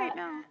you look great.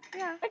 No,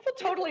 yeah. I feel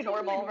totally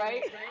normal,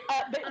 right?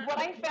 But what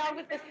I found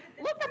with this,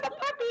 look at the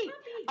puppy.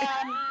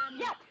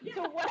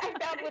 So what I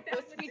found with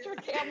this feature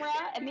camera,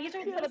 and these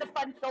are some of the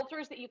fun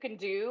filters that you can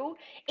do,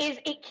 is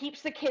it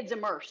keeps the kids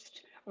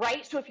immersed.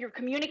 Right? So if you're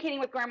communicating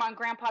with grandma and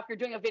grandpa, if you're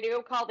doing a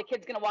video call, the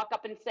kid's going to walk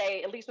up and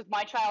say, at least with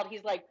my child,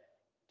 he's like,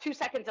 2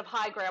 seconds of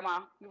hi, grandma,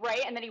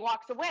 right? And then he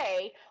walks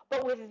away.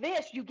 But with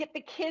this, you get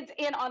the kids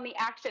in on the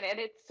action, and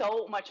it's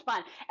so much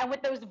fun. And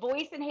with those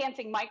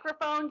voice-enhancing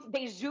microphones,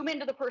 they zoom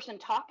into the person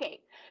talking.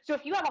 So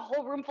if you have a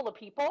whole room full of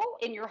people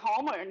in your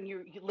home, or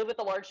you live with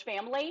a large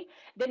family,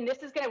 then this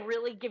is going to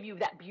really give you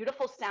that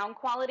beautiful sound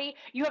quality.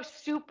 You have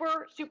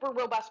super, super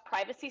robust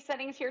privacy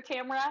settings here,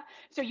 Tamara.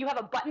 So you have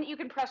a button that you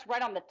can press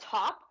right on the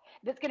top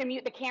that's going to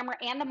mute the camera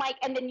and the mic.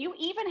 And then you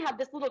even have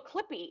this little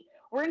clippy.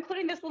 We're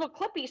including this little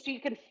clippy so you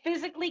can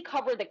physically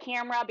cover the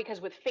camera, because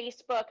with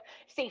Facebook,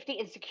 safety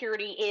and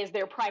security is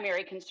their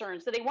primary concern.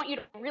 So they want you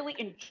to really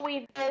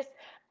enjoy this,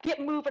 get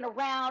moving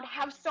around,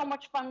 have so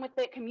much fun with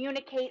it,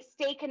 communicate,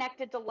 stay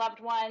connected to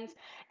loved ones.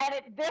 And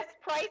at this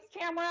price,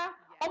 Tamara,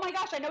 oh my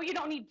gosh, I know you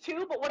don't need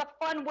two, but what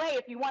a fun way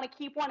if you want to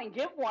keep one and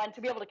give one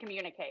to be able to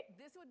communicate.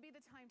 This would be the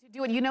time to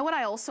do it. You know what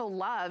I also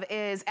love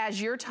is,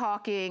 as you're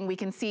talking, we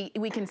can see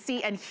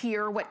and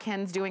hear what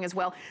Ken's doing as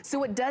well.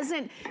 So it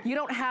doesn't, you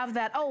don't have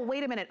that, oh,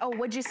 wait a minute, oh,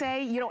 what'd you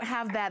say? You don't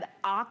have that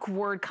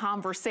awkward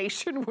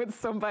conversation with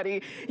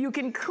somebody. You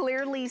can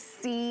clearly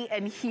see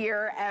and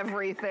hear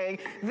everything.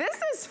 This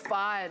is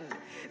fun.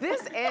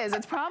 This is,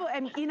 it's probably,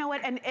 and you know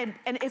what, and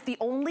if the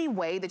only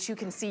way that you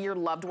can see your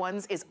loved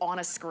ones is on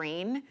a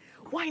screen,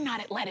 why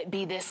not let it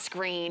be this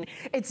screen?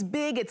 It's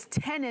big, it's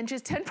 10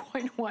 inches,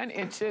 10.1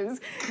 inches.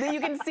 Then you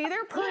can see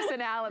their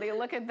personality.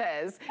 Look at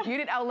this.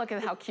 Oh, look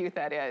at how cute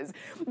that is.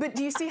 But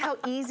do you see how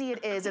easy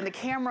it is? And the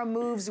camera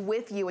moves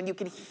with you, and you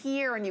can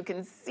hear and you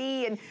can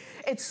see, and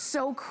it's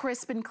so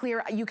crisp and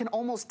clear, you can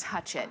almost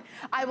touch it.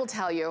 I will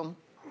tell you,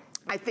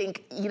 I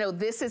think, you know,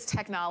 this is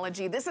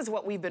technology. This is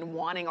what we've been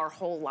wanting our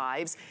whole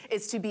lives,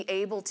 is to be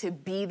able to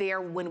be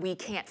there when we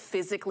can't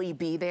physically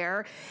be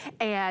there.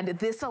 And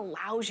this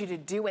allows you to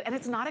do it. And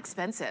it's not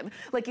expensive.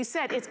 Like you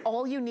said, it's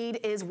all you need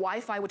is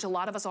Wi-Fi, which a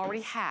lot of us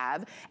already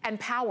have, and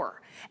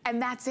power.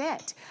 And that's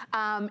it.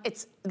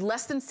 It's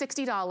less than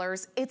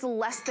 $60. It's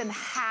less than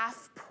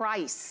half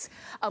price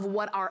of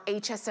what our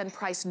HSN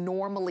price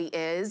normally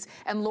is.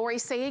 And Lori,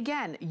 say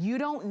again, you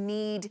don't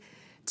need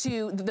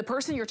to, the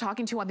person you're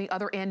talking to on the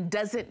other end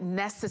doesn't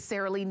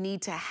necessarily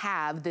need to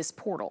have this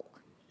portal.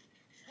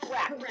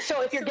 Correct.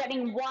 So if you're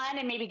getting one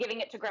and maybe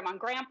giving it to grandma and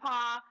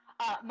grandpa,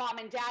 mom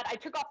and dad, I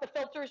took off the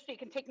filters so you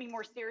can take me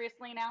more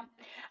seriously now.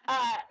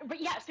 But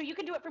yeah, so you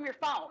can do it from your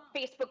phone,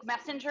 Facebook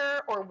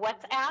Messenger or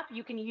WhatsApp.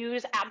 You can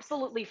use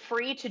absolutely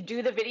free to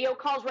do the video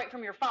calls right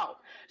from your phone.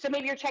 So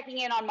maybe you're checking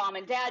in on mom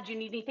and dad, you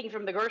need anything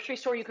from the grocery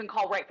store, you can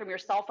call right from your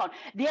cell phone.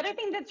 The other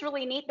thing that's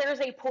really neat,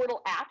 there's a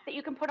portal app that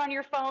you can put on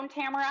your phone,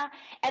 Tamara,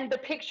 and the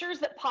pictures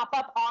that pop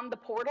up on the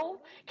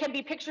portal can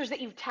be pictures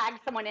that you've tagged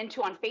someone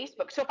into on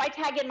Facebook. So if I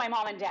tag in my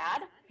mom and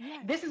dad,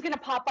 this is going to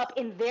pop up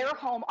in their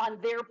home on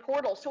their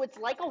portal. So it's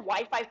like a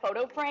Wi-Fi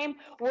photo frame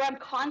where I'm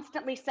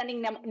constantly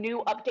sending them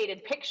new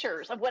updated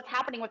pictures of what's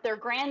happening with their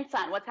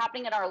grandson, what's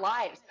happening in our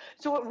lives.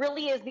 So it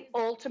really is the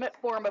ultimate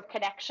form of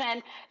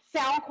connection.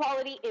 Sound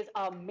quality is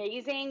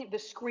amazing. The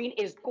screen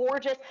is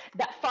gorgeous.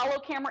 That follow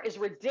camera is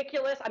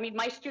ridiculous. I mean,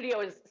 my studio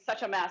is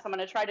such a mess. I'm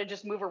going to try to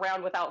just move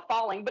around without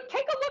falling, but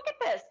take a look at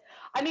this.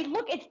 I mean,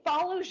 look, it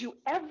follows you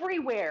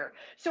everywhere.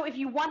 So if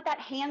you want that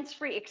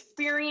hands-free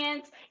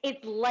experience,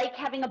 it's like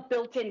having a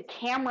built-in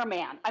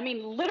cameraman. I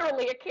mean,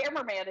 literally a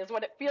cameraman is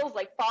what it feels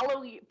like,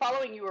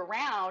 following you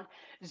around,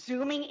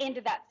 zooming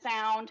into that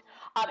sound.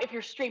 If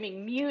you're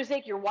streaming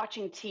music, you're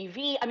watching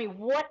TV, I mean,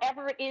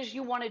 whatever it is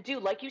you want to do,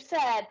 like you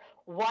said,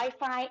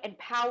 Wi-Fi and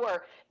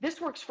power.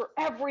 This works for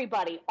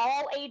everybody.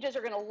 All ages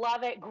are going to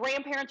love it.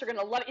 Grandparents are going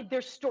to love it.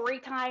 There's story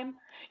time.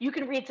 You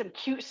can read some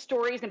cute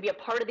stories and be a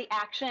part of the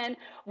action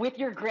with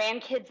your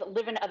grandkids that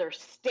live in other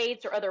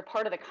states or other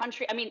part of the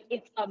country. I mean,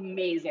 it's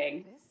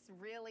amazing. This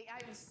really,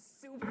 I'm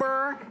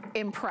super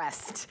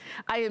impressed.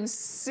 I am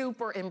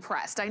super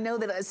impressed. I know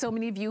that so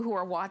many of you who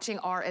are watching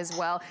are as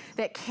well.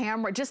 That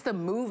camera, just the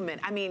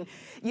movement. I mean,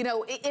 you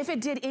know, if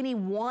it did any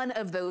one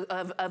of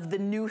the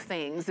new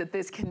things that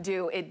this can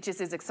do, it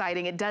just is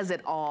exciting. It does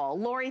it all.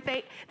 Lori,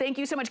 thank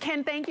you so much.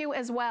 Ken, thank you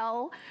as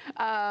well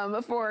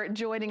for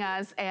joining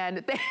us.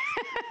 And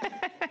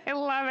I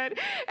love it.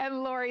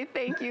 And Lori,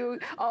 thank you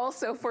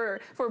also for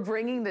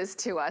bringing this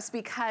to us,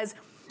 because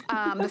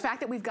the fact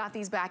that we've got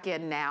these back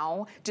in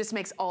now just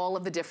makes all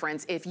of the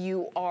difference if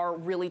you are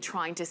really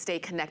trying to stay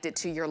connected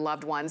to your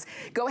loved ones.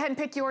 Go ahead and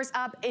pick yours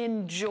up.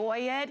 Enjoy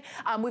it.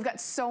 We've got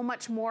so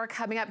much more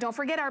coming up. Don't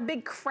forget our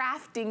big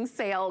crafting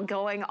sale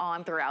going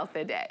on throughout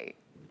the day.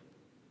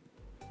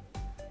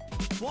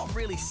 What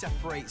really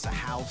separates a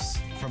house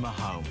from a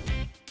home?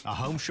 A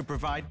home should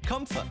provide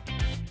comfort,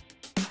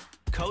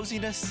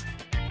 coziness,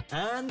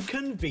 and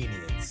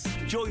convenience.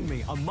 Join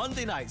me on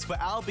Monday nights where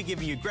I'll be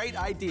giving you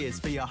great ideas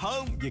for your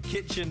home, your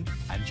kitchen,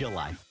 and your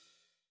life.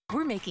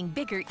 We're making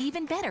bigger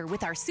even better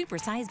with our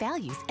supersize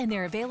values, and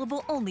they're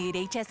available only at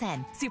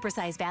HSN.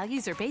 Supersize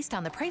values are based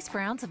on the price per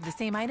ounce of the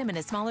same item in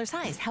a smaller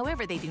size.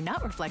 However, they do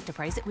not reflect a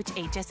price at which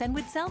HSN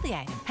would sell the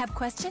item. Have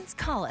questions?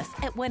 Call us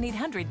at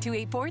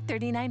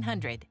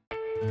 1-800-284-3900.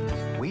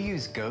 We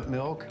use goat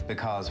milk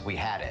because we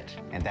had it,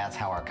 and that's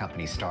how our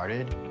company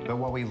started. But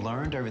what we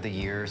learned over the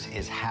years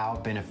is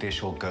how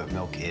beneficial goat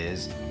milk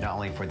is, not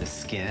only for the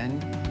skin,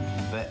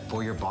 but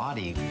for your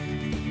body.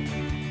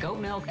 Goat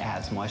milk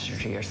adds moisture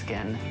to your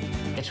skin.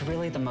 It's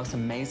really the most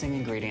amazing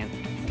ingredient.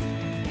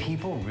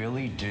 People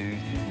really do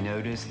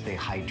notice the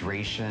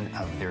hydration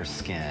of their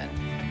skin.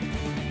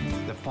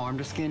 The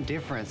farm-to-skin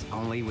difference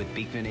only with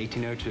Beekman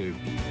 1802.